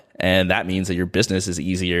growing. And that means that your business is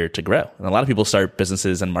easier to grow. And a lot of people start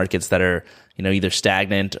businesses in markets that are, you know, either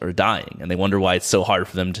stagnant or dying. And they wonder why it's so hard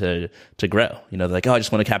for them to grow. You know, they're like, oh, I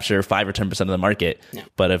just want to capture 5 or 10% of the market. Yeah.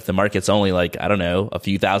 But if the market's only like, I don't know, a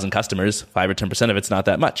few thousand customers, 5 or 10% of it's not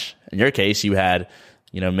that much. In your case, you had,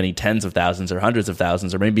 you know, many tens of thousands or hundreds of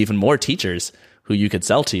thousands or maybe even more teachers who you could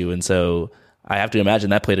sell to. And so I have to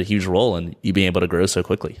imagine that played a huge role in you being able to grow so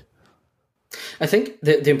quickly. I think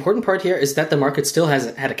the important part here is that the market still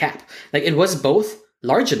had a cap. Like, it was both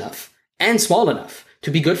large enough and small enough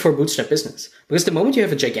to be good for a bootstrap business. Because the moment you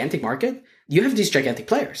have a gigantic market, you have these gigantic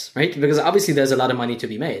players, right? Because obviously there's a lot of money to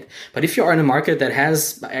be made. But if you are in a market that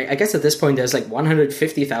has, I guess at this point, there's like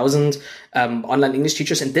 150,000 online English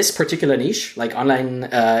teachers in this particular niche, like online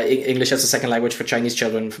English as a second language for Chinese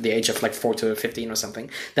children from the age of like 4 to 15 or something,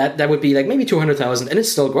 that would be like maybe 200,000, and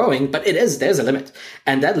it's still growing, but there's a limit.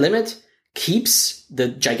 And that limit keeps the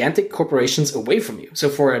gigantic corporations away from you. So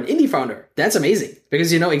for an indie founder, that's amazing,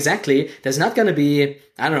 because you know exactly there's not going to be,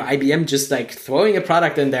 I don't know, IBM just like throwing a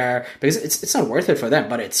product in there, because it's not worth it for them,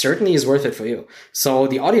 but it certainly is worth it for you. So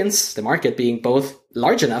the audience, the market being both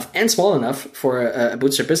large enough and small enough for a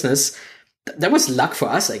bootstrap business that was luck for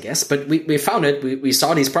us, I guess, but we found it. We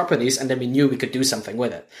saw these properties and then we knew we could do something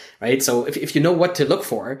with it, right? So if you know what to look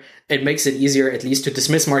for, it makes it easier at least to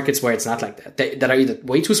dismiss markets where it's not like that. That are either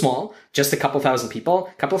way too small, just a couple thousand people,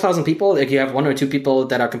 like you have one or two people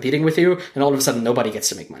that are competing with you and all of a sudden nobody gets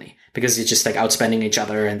to make money because you're just like outspending each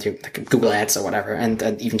other and you like Google ads or whatever. And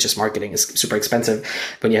even just marketing is super expensive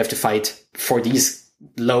when you have to fight for these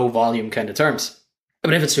low volume kind of terms.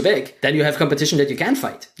 But if it's too big, then you have competition that you can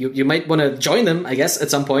fight. You might want to join them, I guess, at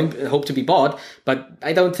some point, hope to be bought. But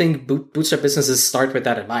I don't think bootstrap businesses start with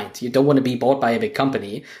that in mind. You don't want to be bought by a big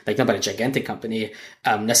company, like not by a gigantic company,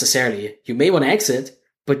 necessarily. You may want to exit,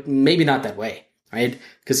 but maybe not that way, right?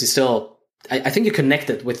 Because you still, I think you're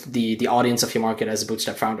connected with the audience of your market as a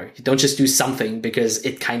bootstrap founder. You don't just do something because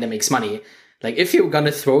it kind of makes money. Like if you're going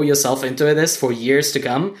to throw yourself into this for years to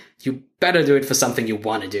come, you better do it for something you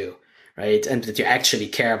want to do. Right. And that you actually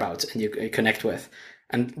care about and you connect with.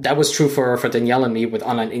 And that was true for Danielle and me with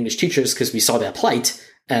online English teachers because we saw their plight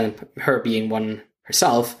and her being one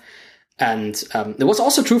herself. And it was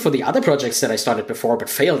also true for the other projects that I started before but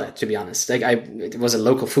failed at, to be honest. Like it was a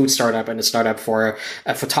local food startup and a startup for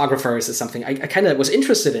photographers or something. I kind of was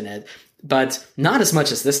interested in it, but not as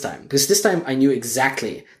much as this time. Because this time I knew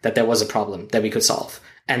exactly that there was a problem that we could solve.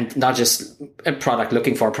 And not just a product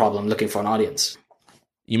looking for a problem, looking for an audience.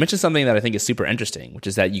 You mentioned something that I think is super interesting, which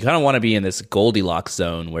is that you kind of want to be in this Goldilocks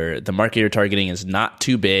zone where the market you're targeting is not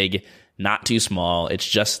too big, not too small. It's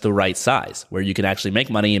just the right size where you can actually make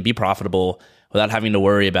money and be profitable without having to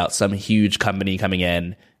worry about some huge company coming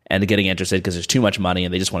in and getting interested because there's too much money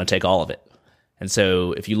and they just want to take all of it. And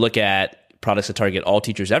so if you look at products that target all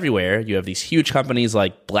teachers everywhere, you have these huge companies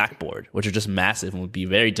like Blackboard, which are just massive and would be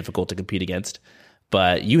very difficult to compete against.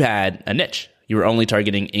 But you had a niche. You were only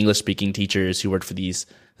targeting English-speaking teachers who worked for this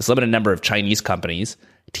limited number of Chinese companies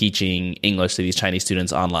teaching English to these Chinese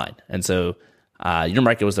students online. And so your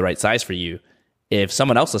market was the right size for you. If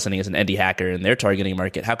someone else listening is an indie hacker and they're targeting a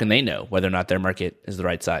market, how can they know whether or not their market is the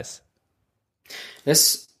right size?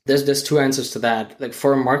 There's two answers to that. Like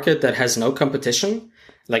for a market that has no competition,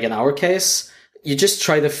 like in our case, you just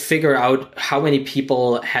try to figure out how many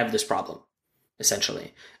people have this problem,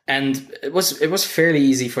 essentially. And it was fairly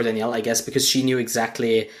easy for Danielle, I guess, because she knew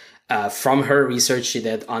exactly from her research she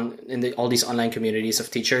did all these online communities of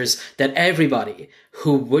teachers that everybody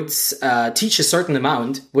who would teach a certain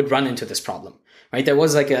amount would run into this problem, right? There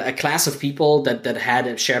was like a class of people that had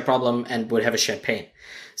a shared problem and would have a shared pain.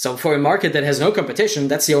 So for a market that has no competition,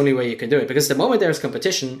 that's the only way you can do it. Because the moment there's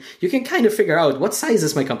competition, you can kind of figure out what size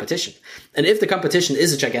is my competition. And if the competition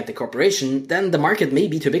is a gigantic corporation, then the market may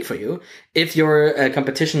be too big for you. If your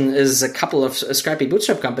competition is a couple of scrappy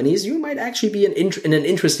bootstrap companies, you might actually be in an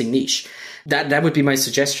interesting niche. That would be my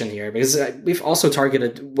suggestion here, because we've also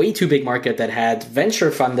targeted way too big market that had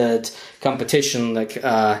venture-funded competition, like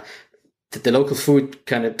the local food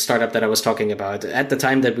kind of startup that I was talking about. At the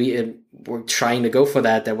time that we were trying to go for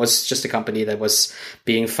that, there was just a company that was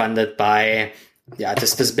being funded by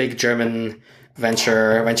this big German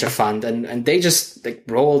venture fund, and they just like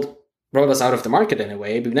rolled us out of the market in a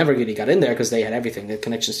way. We never really got in there because they had everything, they had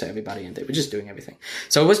connections to everybody, and they were just doing everything.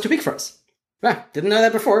 So it was too big for us. Yeah, didn't know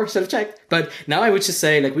that before, should have checked. But now I would just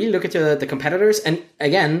say, like, we look at the competitors, and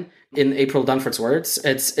again, in April Dunford's words,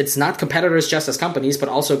 it's not competitors just as companies, but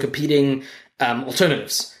also competing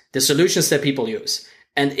alternatives, the solutions that people use.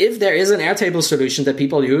 And if there is an Airtable solution that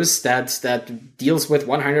people use that deals with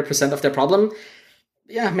 100% of their problem,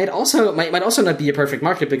 might also not be a perfect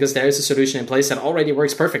market because there is a solution in place that already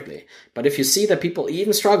works perfectly. But if you see that people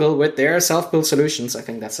even struggle with their self-built solutions, I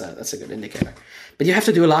think that's a good indicator. But you have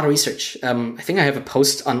to do a lot of research. I think I have a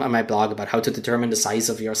post on my blog about how to determine the size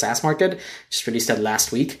of your SaaS market. Just released that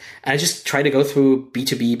last week. And I just try to go through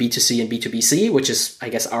B2B, B2C, and B2BC, which is, I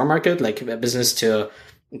guess, our market, like business to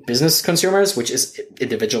business consumers, which is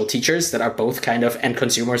individual teachers that are both kind of end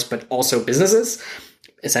consumers, but also businesses.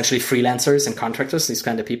 Essentially freelancers and contractors, these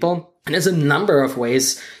kind of people. And there's a number of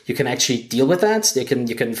ways you can actually deal with that.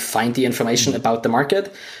 You can find the information about the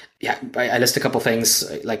market. Yeah, I list a couple things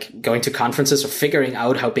like going to conferences or figuring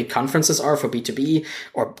out how big conferences are for B2B,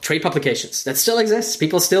 or trade publications. That still exists.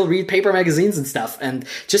 People still read paper magazines and stuff. And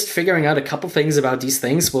just figuring out a couple things about these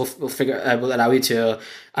things will allow you to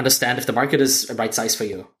understand if the market is the right size for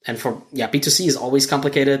you. And B2C is always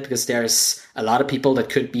complicated because there's a lot of people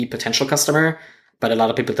that could be potential customer, but a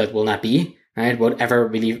lot of people that will not be, right? Won't ever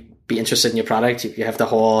really be interested in your product. You have the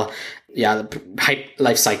whole, hype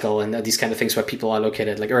life cycle and these kind of things where people are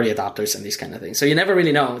located, like early adopters and these kind of things. So you never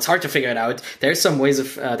really know. It's hard to figure it out. There are some ways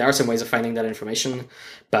of finding that information,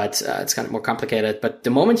 but it's kind of more complicated. But the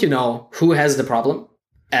moment you know who has the problem,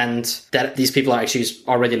 and that these people are actually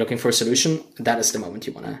already looking for a solution, that is the moment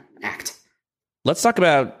you want to act. Let's talk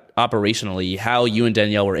about operationally how you and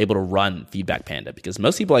Danielle were able to run Feedback Panda, because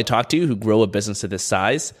most people I talk to who grow a business of this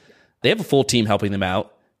size, they have a full team helping them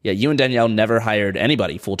out. Yet you and Danielle never hired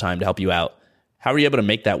anybody full-time to help you out. How were you able to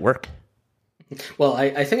make that work? Well,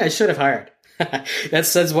 I think I should have hired.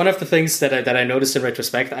 That's one of the things that I noticed in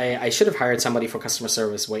retrospect. I should have hired somebody for customer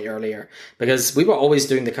service way earlier, because we were always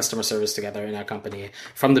doing the customer service together in our company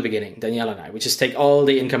from the beginning, Danielle and I. We just take all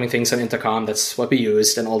the incoming things on intercom, that's what we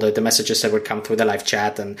used, and all the messages that would come through the live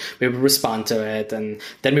chat, and we would respond to it. And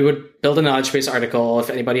then we would build a knowledge base article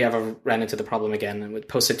if anybody ever ran into the problem again, and would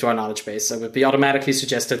post it to our knowledge base. So it would be automatically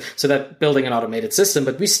suggested, so that building an automated system,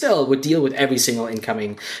 but we still would deal with every single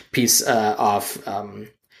incoming piece of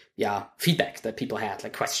feedback that people had,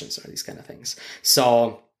 like questions or these kind of things.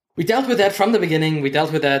 So we dealt with that from the beginning. We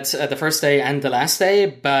dealt with that the first day and the last day,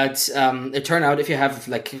 but it turned out if you have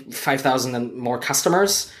like 5,000 and more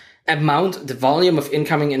customers, the volume of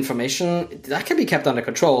incoming information, that can be kept under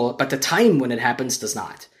control, but the time when it happens does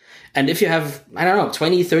not. And if you have,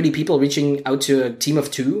 20, 30 people reaching out to a team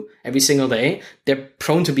of 2 every single day, they're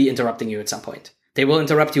prone to be interrupting you at some point. They will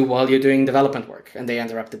interrupt you while you're doing development work, and they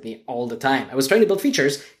interrupted me all the time. I was trying to build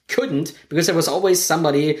features, couldn't, because there was always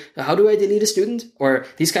somebody, how do I delete a student? Or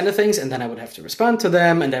these kind of things, and then I would have to respond to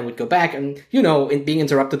them, and then I would go back, and in being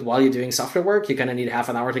interrupted while you're doing software work, you kind of need half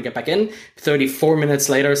an hour to get back in. 34 minutes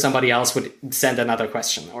later, somebody else would send another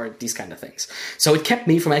question, or these kind of things. So it kept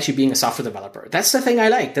me from actually being a software developer. That's the thing I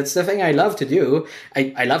like. That's the thing I love to do.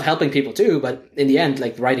 I love helping people too, but in the end,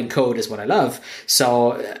 like writing code is what I love.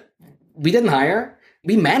 So we didn't hire.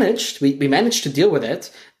 We managed to deal with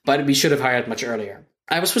it, but we should have hired much earlier.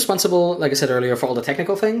 I was responsible, like I said earlier, for all the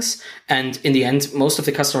technical things. And in the end, most of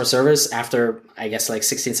the customer service after, I guess, like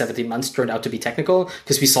 16, 17 months turned out to be technical,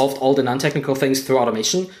 because we solved all the non-technical things through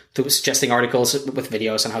automation, through suggesting articles with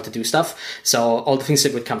videos on how to do stuff. So all the things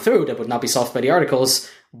that would come through that would not be solved by the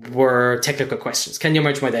articles were technical questions. Can you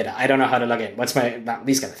merge my data? I don't know how to log in.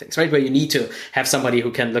 These kind of things, right? Where you need to have somebody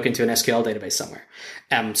who can look into an SQL database somewhere.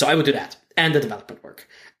 So I would do that, and the development work.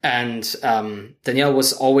 And Danielle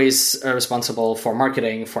was always responsible for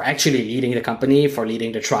marketing, for actually leading the company, for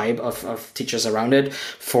leading the tribe of teachers around it,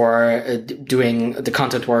 for doing the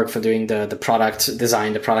content work, for doing the product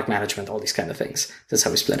design, the product management, all these kind of things. That's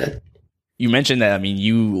how we split it. You mentioned that,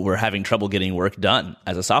 you were having trouble getting work done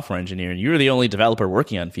as a software engineer, and you were the only developer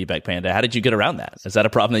working on Feedback Panda. How did you get around that? Is that a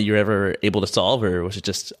problem that you were ever able to solve, or was it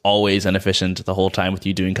just always inefficient the whole time with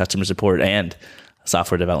you doing customer support and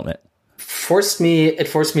software development? It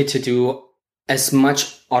forced me to do as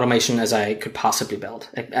much automation as I could possibly build.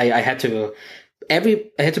 I had to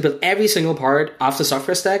build every single part of the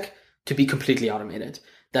software stack to be completely automated.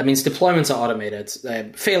 That means deployments are automated,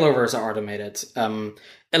 failovers are automated,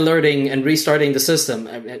 alerting and restarting the system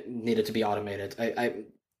needed to be automated.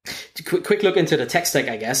 Quick look into the tech stack,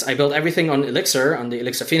 I guess. I built everything on Elixir, on the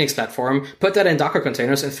Elixir Phoenix platform, put that in Docker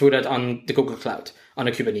containers, and threw that on the Google Cloud, on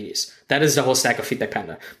a Kubernetes. That is the whole stack of Feedback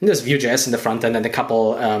Panda. And there's Vue.js in the front end and a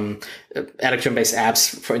couple Electron-based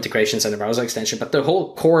apps for integrations and a browser extension. But the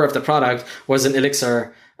whole core of the product was an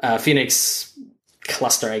Elixir Phoenix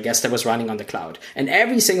cluster, I guess, that was running on the cloud. And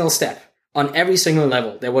every single step, on every single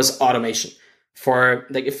level, there was automation. For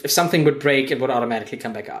like, if something would break, it would automatically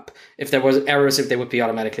come back up. If there was errors, they would be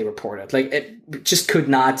automatically reported. Like, it just could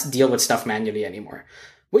not deal with stuff manually anymore,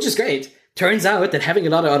 which is great. Turns out that having a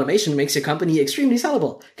lot of automation makes your company extremely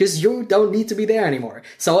sellable, because you don't need to be there anymore.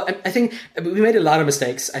 So I think we made a lot of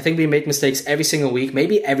mistakes. I think we made mistakes every single week,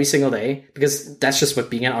 maybe every single day, because that's just what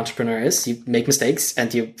being an entrepreneur is. You make mistakes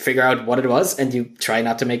and you figure out what it was, and you try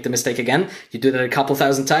not to make the mistake again. You do that a couple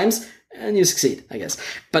thousand times and you succeed, I guess.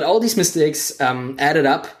 But all these mistakes added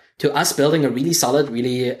up to us building a really solid,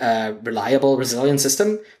 really reliable, resilient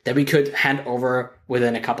system that we could hand over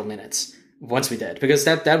within a couple minutes once we did. Because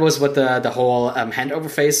that was what the whole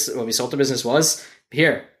handover phase when we sold the business was.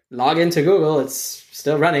 Here, log into Google. It's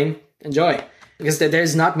still running. Enjoy. Because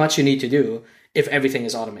there's not much you need to do if everything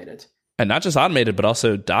is automated. And not just automated, but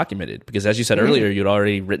also documented. Because as you said earlier, you'd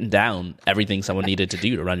already written down everything someone needed to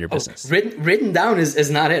do to run your business. Written down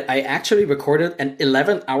is not it. I actually recorded an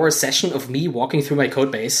 11-hour session of me walking through my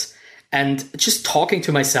code base and just talking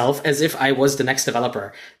to myself as if I was the next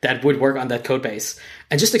developer that would work on that code base,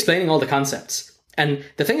 and just explaining all the concepts. And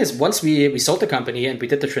the thing is, once we sold the company and we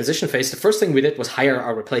did the transition phase, the first thing we did was hire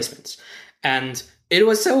our replacements. And it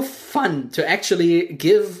was so fun to actually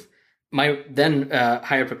give my then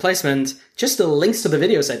hired replacement just the links to the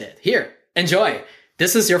videos I did. Here, enjoy.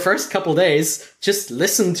 This is your first couple days. Just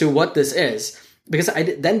listen to what this is. because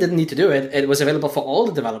then didn't need to do it. It was available for all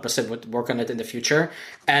the developers that would work on it in the future.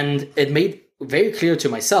 And it made very clear to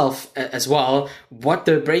myself as well what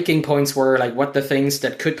the breaking points were, like what the things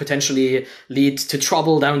that could potentially lead to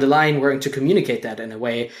trouble down the line were, and to communicate that in a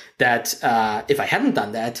way that if I hadn't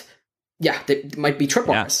done that, there might be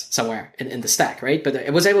tripwires somewhere in the stack, right? But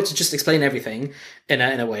I was able to just explain everything in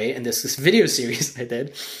a way in this video series I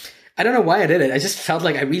did. I don't know why I did it. I just felt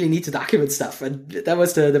like I really need to document stuff, and that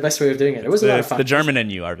was the best way of doing it. It was a lot of fun. The German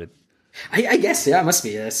in you, Arvid. I guess, it must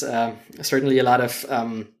be. There's certainly a lot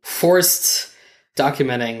of forced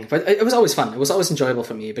documenting, but it was always fun. It was always enjoyable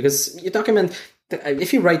for me, because you document.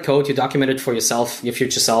 If you write code, you document it for yourself, your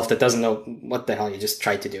future self that doesn't know what the hell you just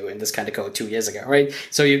tried to do in this kind of code 2 years ago, right?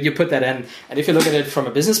 So you put that in, and if you look at it from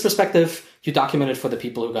a business perspective, you document it for the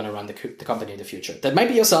people who are going to run the company in the future. That might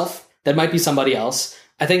be yourself. That might be somebody else.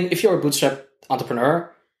 I think if you're a bootstrap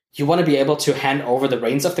entrepreneur, you want to be able to hand over the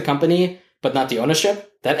reins of the company, but not the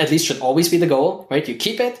ownership. That at least should always be the goal, right? You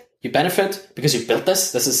keep it, you benefit because you built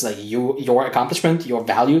this. This is like your accomplishment, your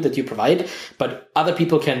value that you provide, but other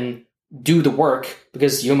people can do the work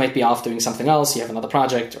because you might be off doing something else. You have another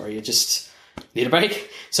project, or you just need a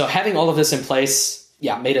break. So having all of this in place,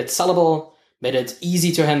 made it sellable, made it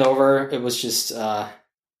easy to hand over. It was just a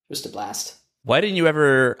blast. Why didn't you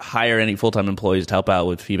ever hire any full-time employees to help out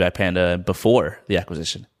with Feedback Panda before the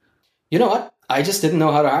acquisition? You know what? I just didn't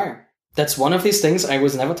know how to hire. That's one of these things I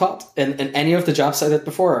was never taught in any of the jobs I did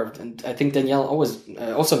before. And I think Danielle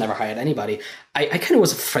also never hired anybody. I kind of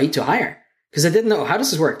was afraid to hire because I didn't know, how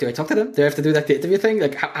does this work? Do I talk to them? Do I have to do like the interview thing?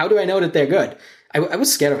 Like, how do I know that they're good? I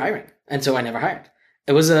was scared of hiring. And so I never hired.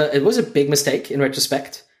 It was a big mistake in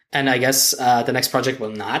retrospect. And I guess the next project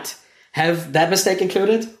will not have that mistake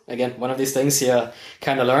included. Again, one of these things you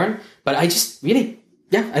kind of learn. But I just really,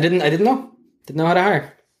 I didn't know how to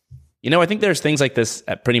hire. I think there's things like this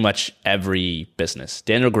at pretty much every business.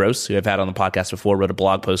 Daniel Gross, who I've had on the podcast before, wrote a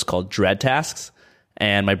blog post called Dread Tasks.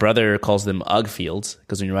 And my brother calls them UGG fields,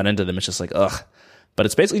 because when you run into them, it's just like, ugh. But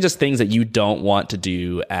it's basically just things that you don't want to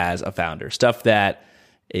do as a founder. Stuff that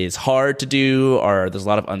is hard to do, or there's a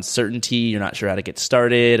lot of uncertainty. You're not sure how to get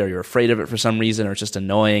started, or you're afraid of it for some reason, or it's just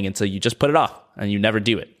annoying. And so you just put it off and you never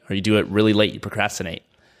do it, or you do it really late. You procrastinate.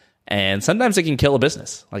 And sometimes it can kill a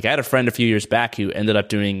business. Like I had a friend a few years back who ended up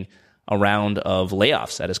doing a round of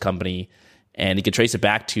layoffs at his company, and he could trace it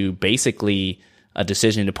back to basically a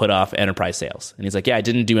decision to put off enterprise sales. And he's like, I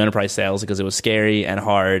didn't do enterprise sales because it was scary and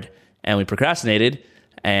hard, and we procrastinated.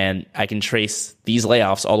 And I can trace these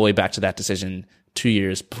layoffs all the way back to that decision 2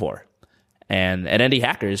 years before. And at Indie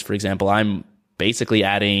Hackers, for example, I'm basically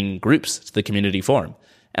adding groups to the community forum.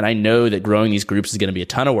 And I know that growing these groups is going to be a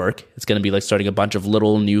ton of work. It's going to be like starting a bunch of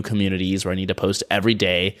little new communities where I need to post every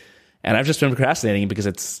day. And I've just been procrastinating because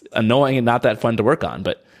it's annoying and not that fun to work on.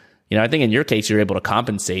 But, I think in your case, you're able to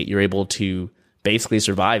compensate. You're able to basically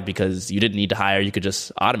survive because you didn't need to hire. You could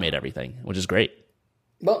just automate everything, which is great.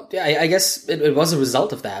 Well, I guess it was a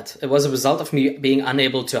result of that. It was a result of me being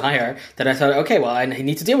unable to hire that I thought, okay, well, I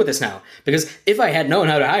need to deal with this now. Because if I had known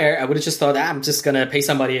how to hire, I would have just thought, I'm just going to pay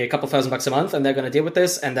somebody a couple $1,000 a month and they're going to deal with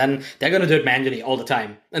this. And then they're going to do it manually all the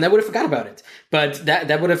time. And I would have forgot about it. But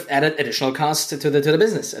that would have added additional cost to the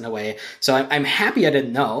business in a way. So I'm happy I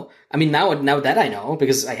didn't know. I mean, now that I know,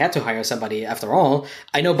 because I had to hire somebody after all,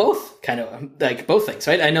 I know both both things,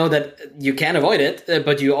 right? I know that you can avoid it,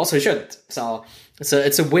 but you also shouldn't. So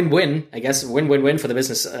it's a win-win, I guess, win-win-win for the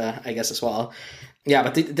business, I guess, as well. Yeah,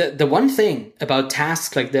 but the one thing about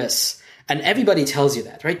tasks like this, and everybody tells you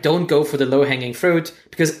that, right? Don't go for the low-hanging fruit,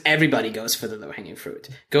 because everybody goes for the low-hanging fruit.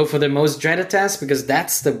 Go for the most dreaded task, because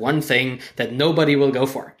that's the one thing that nobody will go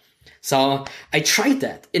for. So I tried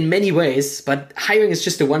that in many ways, but hiring is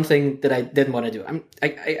just the one thing that I didn't want to do.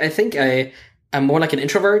 I think I'm more like an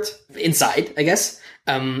introvert inside, I guess.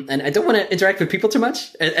 And I don't want to interact with people too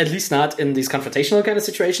much, at least not in these confrontational kind of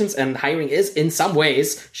situations. And hiring is, in some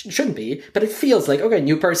ways, shouldn't be, but it feels like, okay,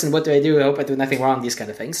 new person, what do? I hope I do nothing wrong, these kind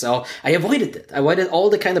of things. So I avoided it. I avoided all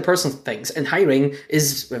the kind of personal things. And hiring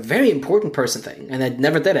is a very important person thing. And I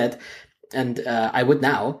never did it. And I would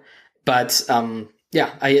now. But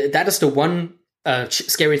that is the one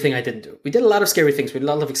scary thing I didn't do. We did a lot of scary things. We did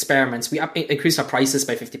a lot of experiments. We increased our prices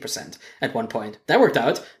by 50% at one point. That worked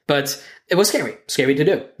out, but it was scary to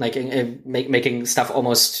do. Like making stuff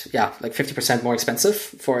almost, like 50% more expensive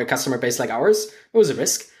for a customer base like ours. It was a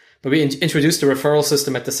risk, but we introduced a referral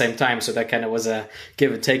system at the same time. So that kind of was a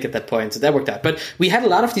give and take at that point. So that worked out. But we had a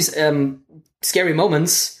lot of these scary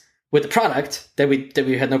moments with the product that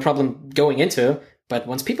we had no problem going into. But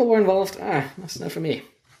once people were involved, that's not for me.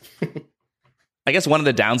 I guess one of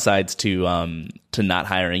the downsides to not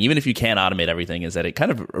hiring, even if you can automate everything, is that it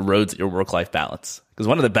kind of erodes your work-life balance. Because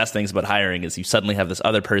one of the best things about hiring is you suddenly have this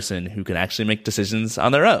other person who can actually make decisions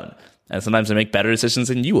on their own. And sometimes they make better decisions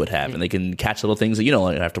than you would have, and they can catch little things that you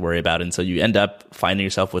don't have to worry about. And so you end up finding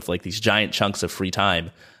yourself with like these giant chunks of free time.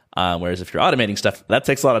 Whereas if you're automating stuff, that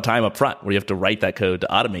takes a lot of time up front where you have to write that code to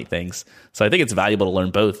automate things. So I think it's valuable to learn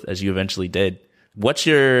both, as you eventually did. What's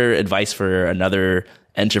your advice for another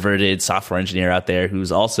introverted software engineer out there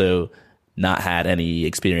who's also not had any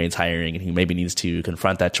experience hiring and who maybe needs to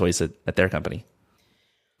confront that choice at their company?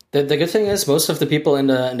 The good thing is most of the people in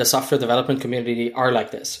the software development community are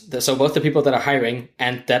like this. So both the people that are hiring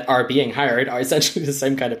and that are being hired are essentially the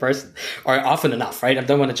same kind of person, or often enough, right? I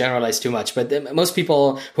don't want to generalize too much, but most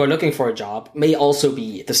people who are looking for a job may also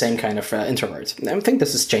be the same kind of introvert. I think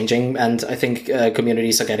this is changing, and I think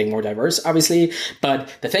communities are getting more diverse, obviously.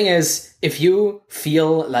 But the thing is, if you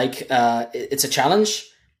feel like it's a challenge,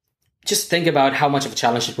 just think about how much of a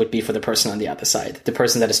challenge it would be for the person on the other side, the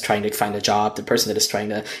person that is trying to find a job, the person that is trying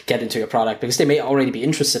to get into your product, because they may already be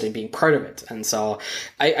interested in being part of it. And so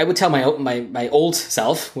I would tell my old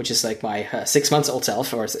self, which is like my 6 months old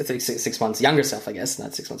self, or 6 months younger self, I guess,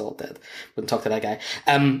 not 6 months old, that wouldn't talk to that guy,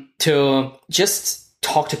 to just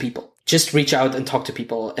talk to people, just reach out and talk to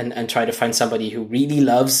people and try to find somebody who really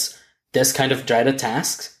loves this kind of dreaded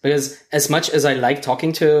tasks. Because as much as I like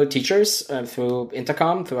talking to teachers through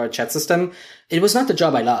Intercom, through our chat system, it was not the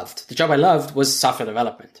job I loved. The job I loved was software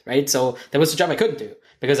development, right? So that was the job I couldn't do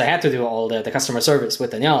because I had to do all the customer service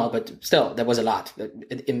with Danielle, but still, there was a lot.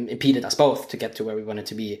 It impeded us both to get to where we wanted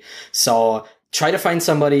to be. So try to find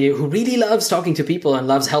somebody who really loves talking to people and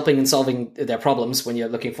loves helping and solving their problems when you're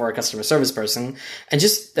looking for a customer service person, and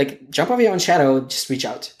just like jump over your own shadow, just reach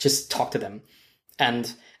out, just talk to them.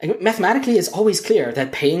 And mathematically, it's always clear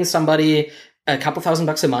that paying somebody a couple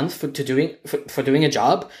 $1,000 a month for doing a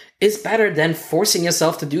job is better than forcing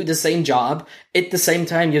yourself to do the same job at the same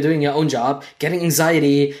time you're doing your own job, getting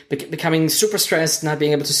anxiety, becoming super stressed, not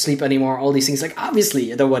being able to sleep anymore, all these things. Like, obviously,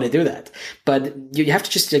 you don't want to do that, but you have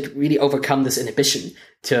to just like really overcome this inhibition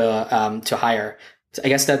to hire. So I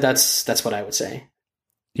guess that's what I would say.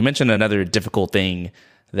 You mentioned another difficult thing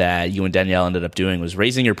that you and Danielle ended up doing was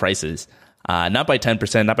raising your prices. Not by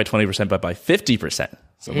 10%, not by 20%, but by 50%.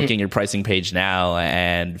 So looking at your pricing page now,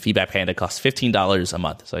 and Feedback Panda costs $15 a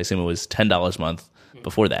month. So I assume it was $10 a month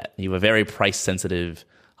before that. You have a very price-sensitive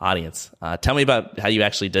audience. Tell me about how you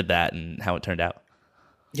actually did that and how it turned out.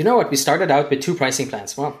 You know what? We started out with 2 pricing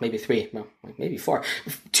plans. Well, maybe 3. Well, maybe 4.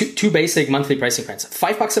 Two basic monthly pricing plans.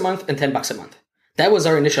 $5 a month and $10 a month. That was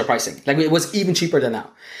our initial pricing. Like, it was even cheaper than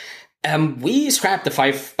now. We scrapped the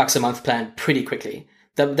 $5 a month plan pretty quickly.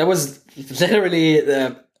 That was literally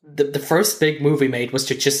the first big move we made, was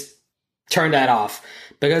to just turn that off,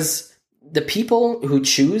 because the people who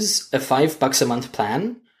choose a $5 a month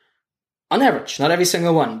plan, on average, not every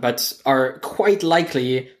single one, but are quite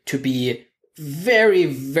likely to be very,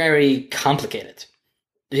 very complicated.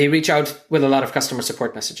 They reach out with a lot of customer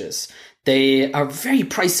support messages. They are very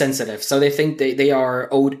price sensitive, so they think they are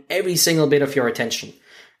owed every single bit of your attention.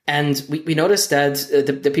 And we noticed that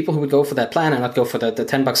the people who would go for that plan and not go for the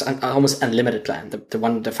 $10 almost unlimited plan, the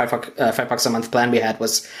 $5 a month plan we had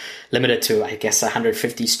was limited to, I guess,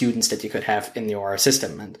 150 students that you could have in your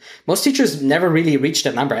system. And most teachers never really reach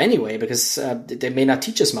that number anyway, because they may not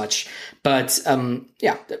teach as much. But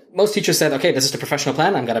most teachers said, okay, this is the professional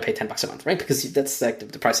plan, I'm going to pay $10 a month, right? Because that's like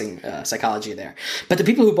the pricing psychology there. But the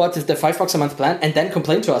people who bought the $5 a month plan and then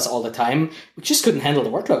complained to us all the time, we just couldn't handle the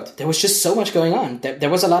workload. There was just so much going on. There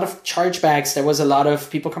was a lot of chargebacks. There was a lot of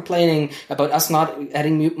people complaining about us not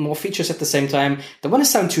adding more features at the same time. Don't want to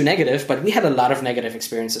sound too negative, but we had a lot of negative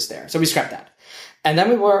experiences there. So we scrapped that. And then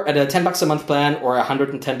we were at a $10 a month plan or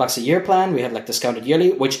 $110 a year plan. We had like discounted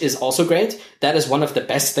yearly, which is also great. That is one of the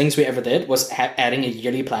best things we ever did, was adding a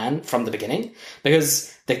yearly plan from the beginning,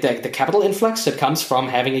 because the capital influx that comes from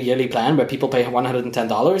having a yearly plan where people pay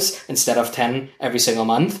 $110 instead of $10 every single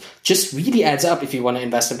month just really adds up if you want to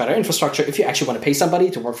invest in better infrastructure. If you actually want to pay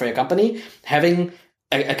somebody to work for your company, having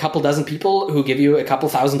a couple dozen people who give you a couple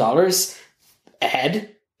 $1,000s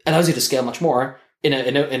ahead allows you to scale much more. In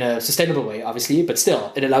a sustainable way, obviously, but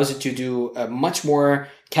still, it allows you to do much more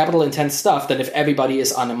capital intense stuff than if everybody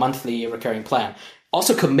is on a monthly recurring plan.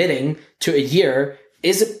 Also, committing to a year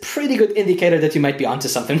is a pretty good indicator that you might be onto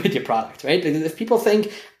something with your product, right? If people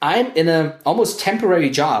think I'm in a almost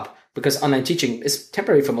temporary job, because online teaching is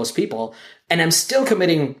temporary for most people, and I'm still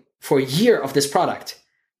committing for a year of this product,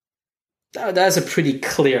 that's a pretty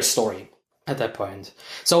clear story at that point.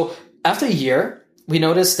 So after a year, we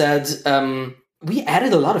noticed that we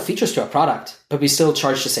added a lot of features to our product, but we still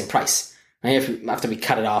charged the same price. right? After we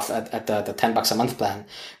cut it off at the $10 a month plan,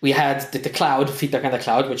 we had the cloud, Feedback Panda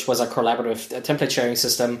Cloud, which was a collaborative template sharing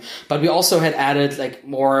system. But we also had added like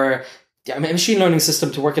more machine learning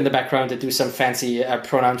system to work in the background to do some fancy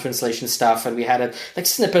pronoun translation stuff. And we had like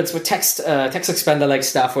snippets with text expander like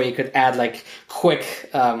stuff where you could add like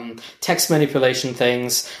quick text manipulation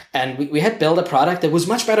things. And we had built a product that was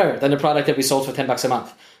much better than the product that we sold for $10 a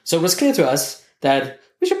month. So it was clear to us that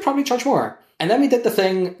we should probably charge more. And then we did the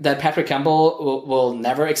thing that Patrick Campbell will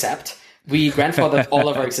never accept. We grandfathered all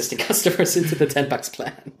of our existing customers into the $10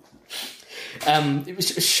 plan.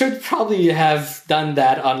 Should probably have done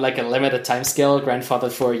that on like a limited time scale,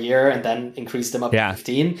 grandfathered for a year and then increased them up to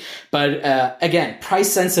 15. But again,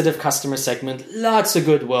 price sensitive customer segment, lots of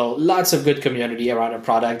goodwill, lots of good community around our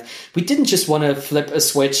product. We didn't just want to flip a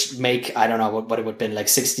switch, make, I don't know what it would have been, like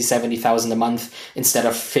 60, 70,000 a month instead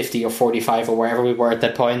of 50 or 45 or wherever we were at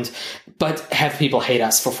that point, but have people hate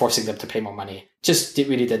us for forcing them to pay more money. Just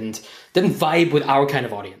really didn't vibe with our kind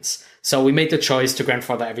of audience. So we made the choice to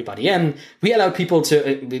grandfather everybody in. We allowed people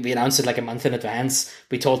to, we announced it like a month in advance.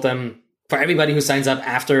 We told them for everybody who signs up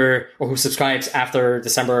after, or who subscribes after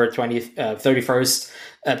December 31st,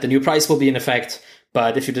 the new price will be in effect.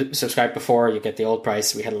 But if you subscribe before, you get the old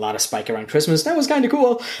price. We had a lot of spike around Christmas. That was kind of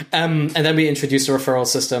cool. And then we introduced a referral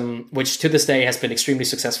system, which to this day has been extremely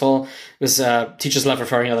successful. Because teachers love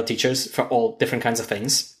referring other teachers for all different kinds of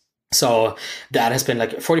things. So that has been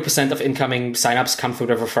like 40% of incoming signups come through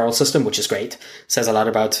the referral system, which is great. Says a lot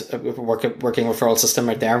about working referral system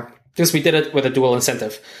right there. Because we did it with a dual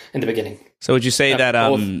incentive in the beginning. So would you say that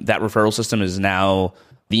that referral system is now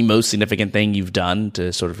the most significant thing you've done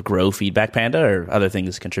to sort of grow Feedback Panda, or other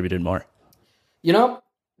things contributed more? You know,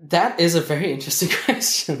 that is a very interesting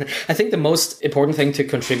question. I think the most important thing to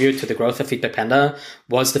contribute to the growth of Feedback Panda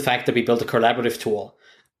was the fact that we built a collaborative tool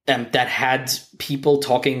that had people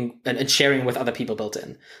talking and sharing with other people built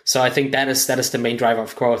in. So I think that is the main driver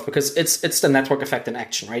of growth, because it's the network effect in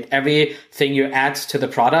action, right? Everything you add to the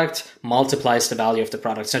product multiplies the value of the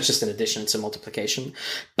product. It's not just an addition, it's a multiplication.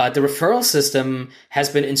 But the referral system has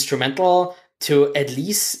been instrumental to at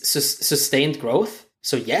least sustained growth.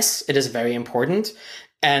 So yes, it is very important.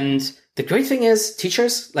 And the great thing is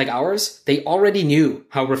teachers like ours, they already knew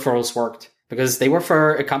how referrals worked, because they work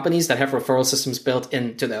for companies that have referral systems built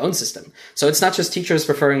into their own system. So it's not just teachers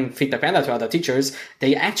referring Feedback Panda to other teachers.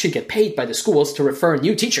 They actually get paid by the schools to refer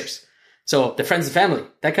new teachers. So the friends and family,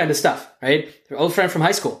 that kind of stuff, right? Their old friend from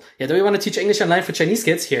high school. Yeah, do we want to teach English online for Chinese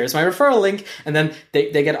kids? Here's my referral link. And then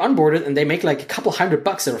they get onboarded and they make like a couple $100 a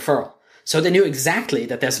referral. So they knew exactly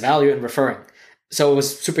that there's value in referring. So it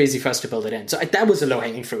was super easy for us to build it in. So that was a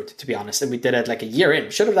low-hanging fruit, to be honest. And we did it like a year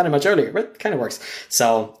in. Should have done it much earlier, but it kind of works.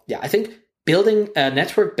 So yeah, I think building a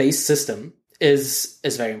network-based system is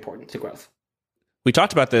very important to growth. We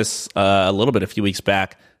talked about this a little bit a few weeks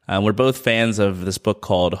back. We're both fans of this book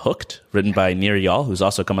called Hooked, written by Nir Eyal, who's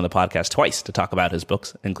also come on the podcast twice to talk about his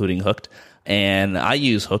books, including Hooked. And I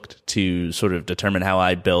use Hooked to sort of determine how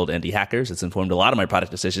I build indie hackers. It's informed a lot of my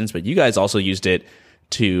product decisions, but you guys also used it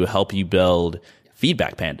to help you build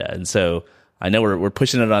Feedback Panda. And so I know we're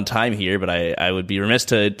pushing it on time here, but I would be remiss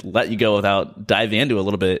to let you go without diving into a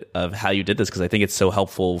little bit of how you did this, because I think it's so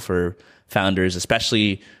helpful for founders,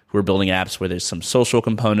 especially who are building apps where there's some social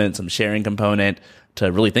component, some sharing component,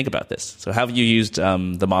 to really think about this. So how have you used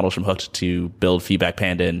the models from Hooked to build Feedback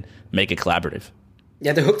Panda and make it collaborative?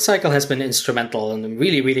 Yeah, the Hooked cycle has been instrumental, and I'm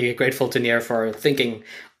really, really grateful to Nir for thinking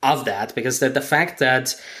of that, because the fact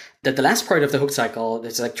that the last part of the Hooked cycle,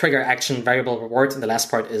 it's like trigger, action, variable, reward, and the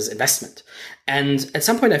last part is investment. And at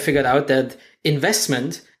some point I figured out that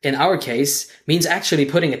investment, in our case, means actually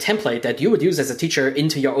putting a template that you would use as a teacher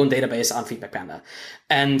into your own database on Feedback Panda.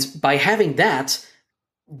 And by having that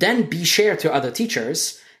then be shared to other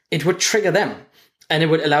teachers, it would trigger them. And it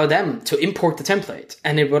would allow them to import the template.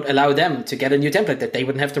 And it would allow them to get a new template that they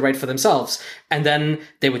wouldn't have to write for themselves. And then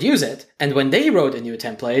they would use it. And when they wrote a new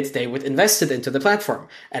template, they would invest it into the platform.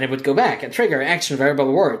 And it would go back and trigger action, variable,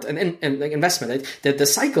 reward, and like investment. The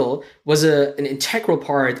cycle was an integral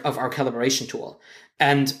part of our collaboration tool.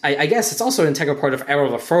 And I guess it's also an integral part of our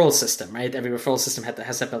referral system, right? Every referral system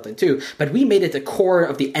has that built in too. But we made it the core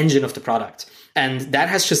of the engine of the product. And that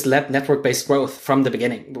has just led network-based growth from the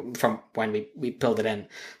beginning, from when we built it in.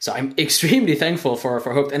 So I'm extremely thankful for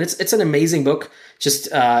Hooked. And it's an amazing book, just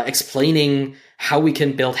explaining how we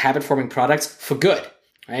can build habit-forming products for good,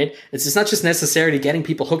 right? It's not just necessarily getting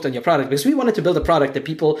people hooked on your product, because we wanted to build a product that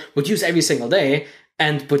people would use every single day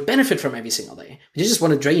and would benefit from every single day. We just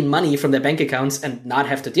want to drain money from their bank accounts and not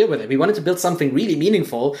have to deal with it. We wanted to build something really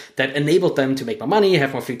meaningful that enabled them to make more money,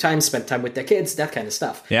 have more free time, spend time with their kids, that kind of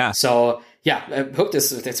stuff. Yeah. So Hooked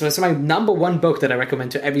it's my number one book that I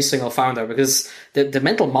recommend to every single founder, because the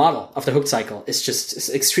mental model of the Hooked cycle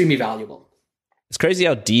is extremely valuable. It's crazy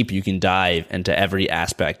how deep you can dive into every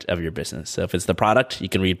aspect of your business. So if it's the product, you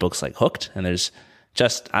can read books like Hooked, and there's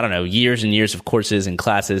just, years and years of courses and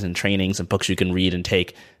classes and trainings and books you can read and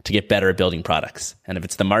take to get better at building products. And if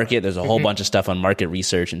it's the market, there's a whole bunch of stuff on market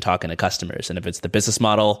research and talking to customers. And if it's the business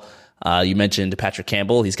model, you mentioned Patrick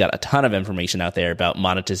Campbell. He's got a ton of information out there about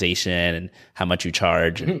monetization and how much you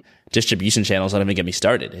charge and distribution channels. Don't even get me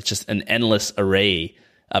started. It's just an endless array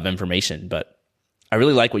of information. But I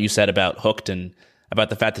really like what you said about Hooked and about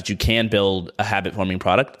the fact that you can build a habit-forming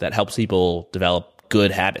product that helps people develop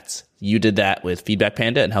good habits. You did that with Feedback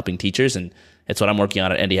Panda and helping teachers, and it's what I'm working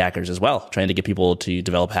on at Indie Hackers as well, trying to get people to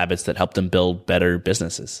develop habits that help them build better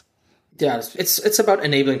businesses. Yeah, it's about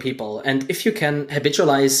enabling people. And if you can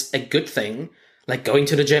habitualize a good thing, like going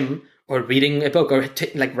to the gym or reading a book or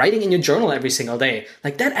like writing in your journal every single day,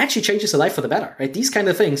 like that actually changes the life for the better, right? These kind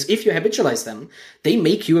of things, if you habitualize them, they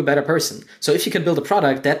make you a better person. So if you can build a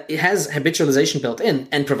product that has habitualization built in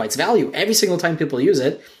and provides value every single time people use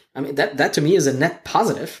it, that to me is a net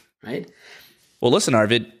positive, right? Well, listen,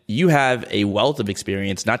 Arvid, you have a wealth of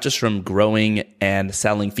experience, not just from growing and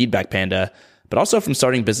selling Feedback Panda, but also from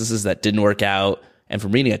starting businesses that didn't work out and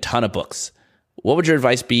from reading a ton of books. What would your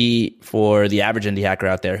advice be for the average indie hacker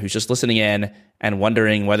out there who's just listening in and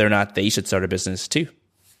wondering whether or not they should start a business too?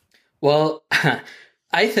 Well,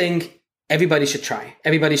 I think everybody should try.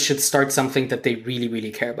 Everybody should start something that they really,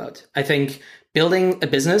 really care about. I think building a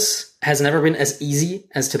business has never been as easy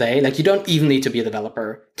as today. Like, you don't even need to be a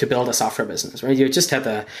developer to build a software business, right? You just had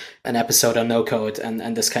an episode on no code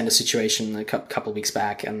and this kind of situation a couple weeks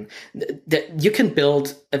back. And you can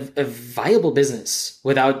build a viable business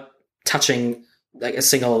without touching like a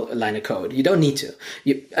single line of code. You don't need to.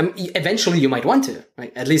 Eventually you might want to,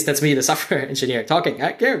 right? At least that's me, the software engineer, talking.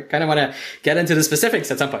 I kind of want to get into the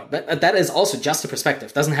specifics at some point, but that is also just a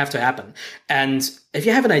perspective. Doesn't have to happen. And if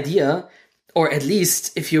you have an idea, or at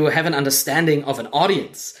least if you have an understanding of an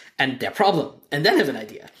audience and their problem, and then have an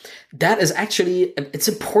idea, that is actually, it's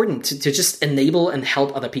important to just enable and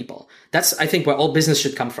help other people. That's, I think, where all business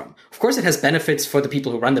should come from. Of course, it has benefits for the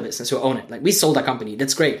people who run the business, who own it. Like, we sold our company.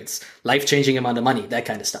 That's great. It's life-changing amount of money, that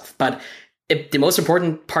kind of stuff. But the most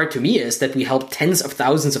important part to me is that we help tens of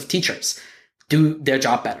thousands of teachers do their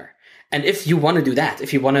job better. And if you want to do that,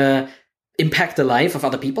 if you want to impact the life of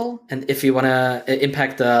other people, and if you want to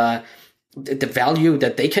impact the value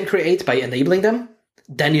that they can create by enabling them,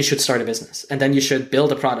 then you should start a business, and then you should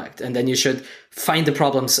build a product, and then you should find the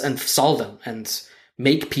problems and solve them and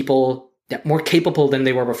make people more capable than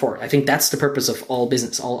they were before. I think that's the purpose of all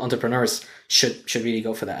business. All entrepreneurs should really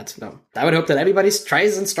go for that. So I would hope that everybody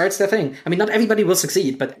tries and starts their thing. I mean, not everybody will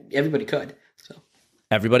succeed, but everybody could. So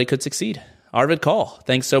everybody could succeed. Arvid Kahl,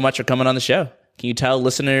 thanks so much for coming on the show. Can you tell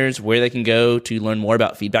listeners where they can go to learn more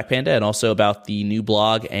about Feedback Panda and also about the new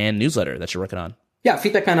blog and newsletter that you're working on? Yeah,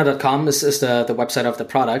 feedbackpanda.com is the website of the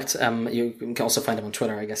product. You can also find them on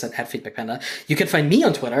Twitter, I guess, at feedbackpanda. You can find me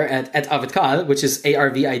on Twitter at Arvid Kahl, which is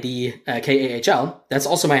ARVIDKAHL. That's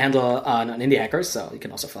also my handle on Indie Hackers, so you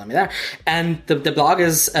can also follow me there. And the blog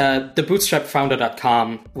is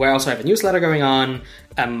thebootstrapfounder.com, where I also have a newsletter going on.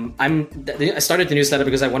 I started the newsletter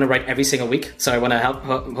because I want to write every single week, so I want to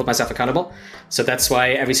hold myself accountable. So that's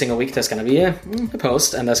why every single week there's going to be a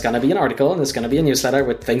post, and there's going to be an article, and there's going to be a newsletter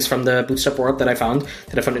with things from the Bootstrap world that I found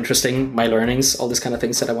interesting, my learnings, all these kind of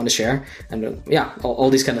things that I want to share, and all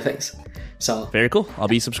these kind of things. So very cool. I'll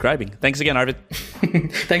be subscribing. Thanks again, Arvid.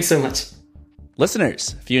 Thanks so much.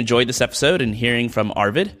 Listeners, if you enjoyed this episode and hearing from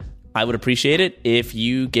Arvid, I would appreciate it if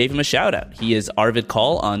you gave him a shout out. He is Arvid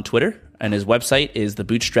Kahl on Twitter, and his website is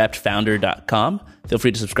thebootstrappedfounder.com. Feel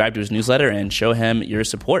free to subscribe to his newsletter and show him your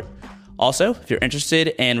support. Also, if you're interested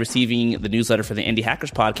in receiving the newsletter for the Indie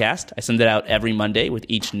Hackers podcast, I send it out every Monday with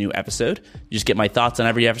each new episode. You just get my thoughts on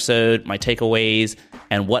every episode, my takeaways,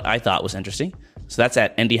 and what I thought was interesting. So that's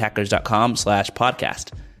at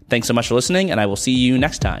indiehackers.com/podcast. Thanks so much for listening, and I will see you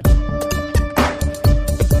next time.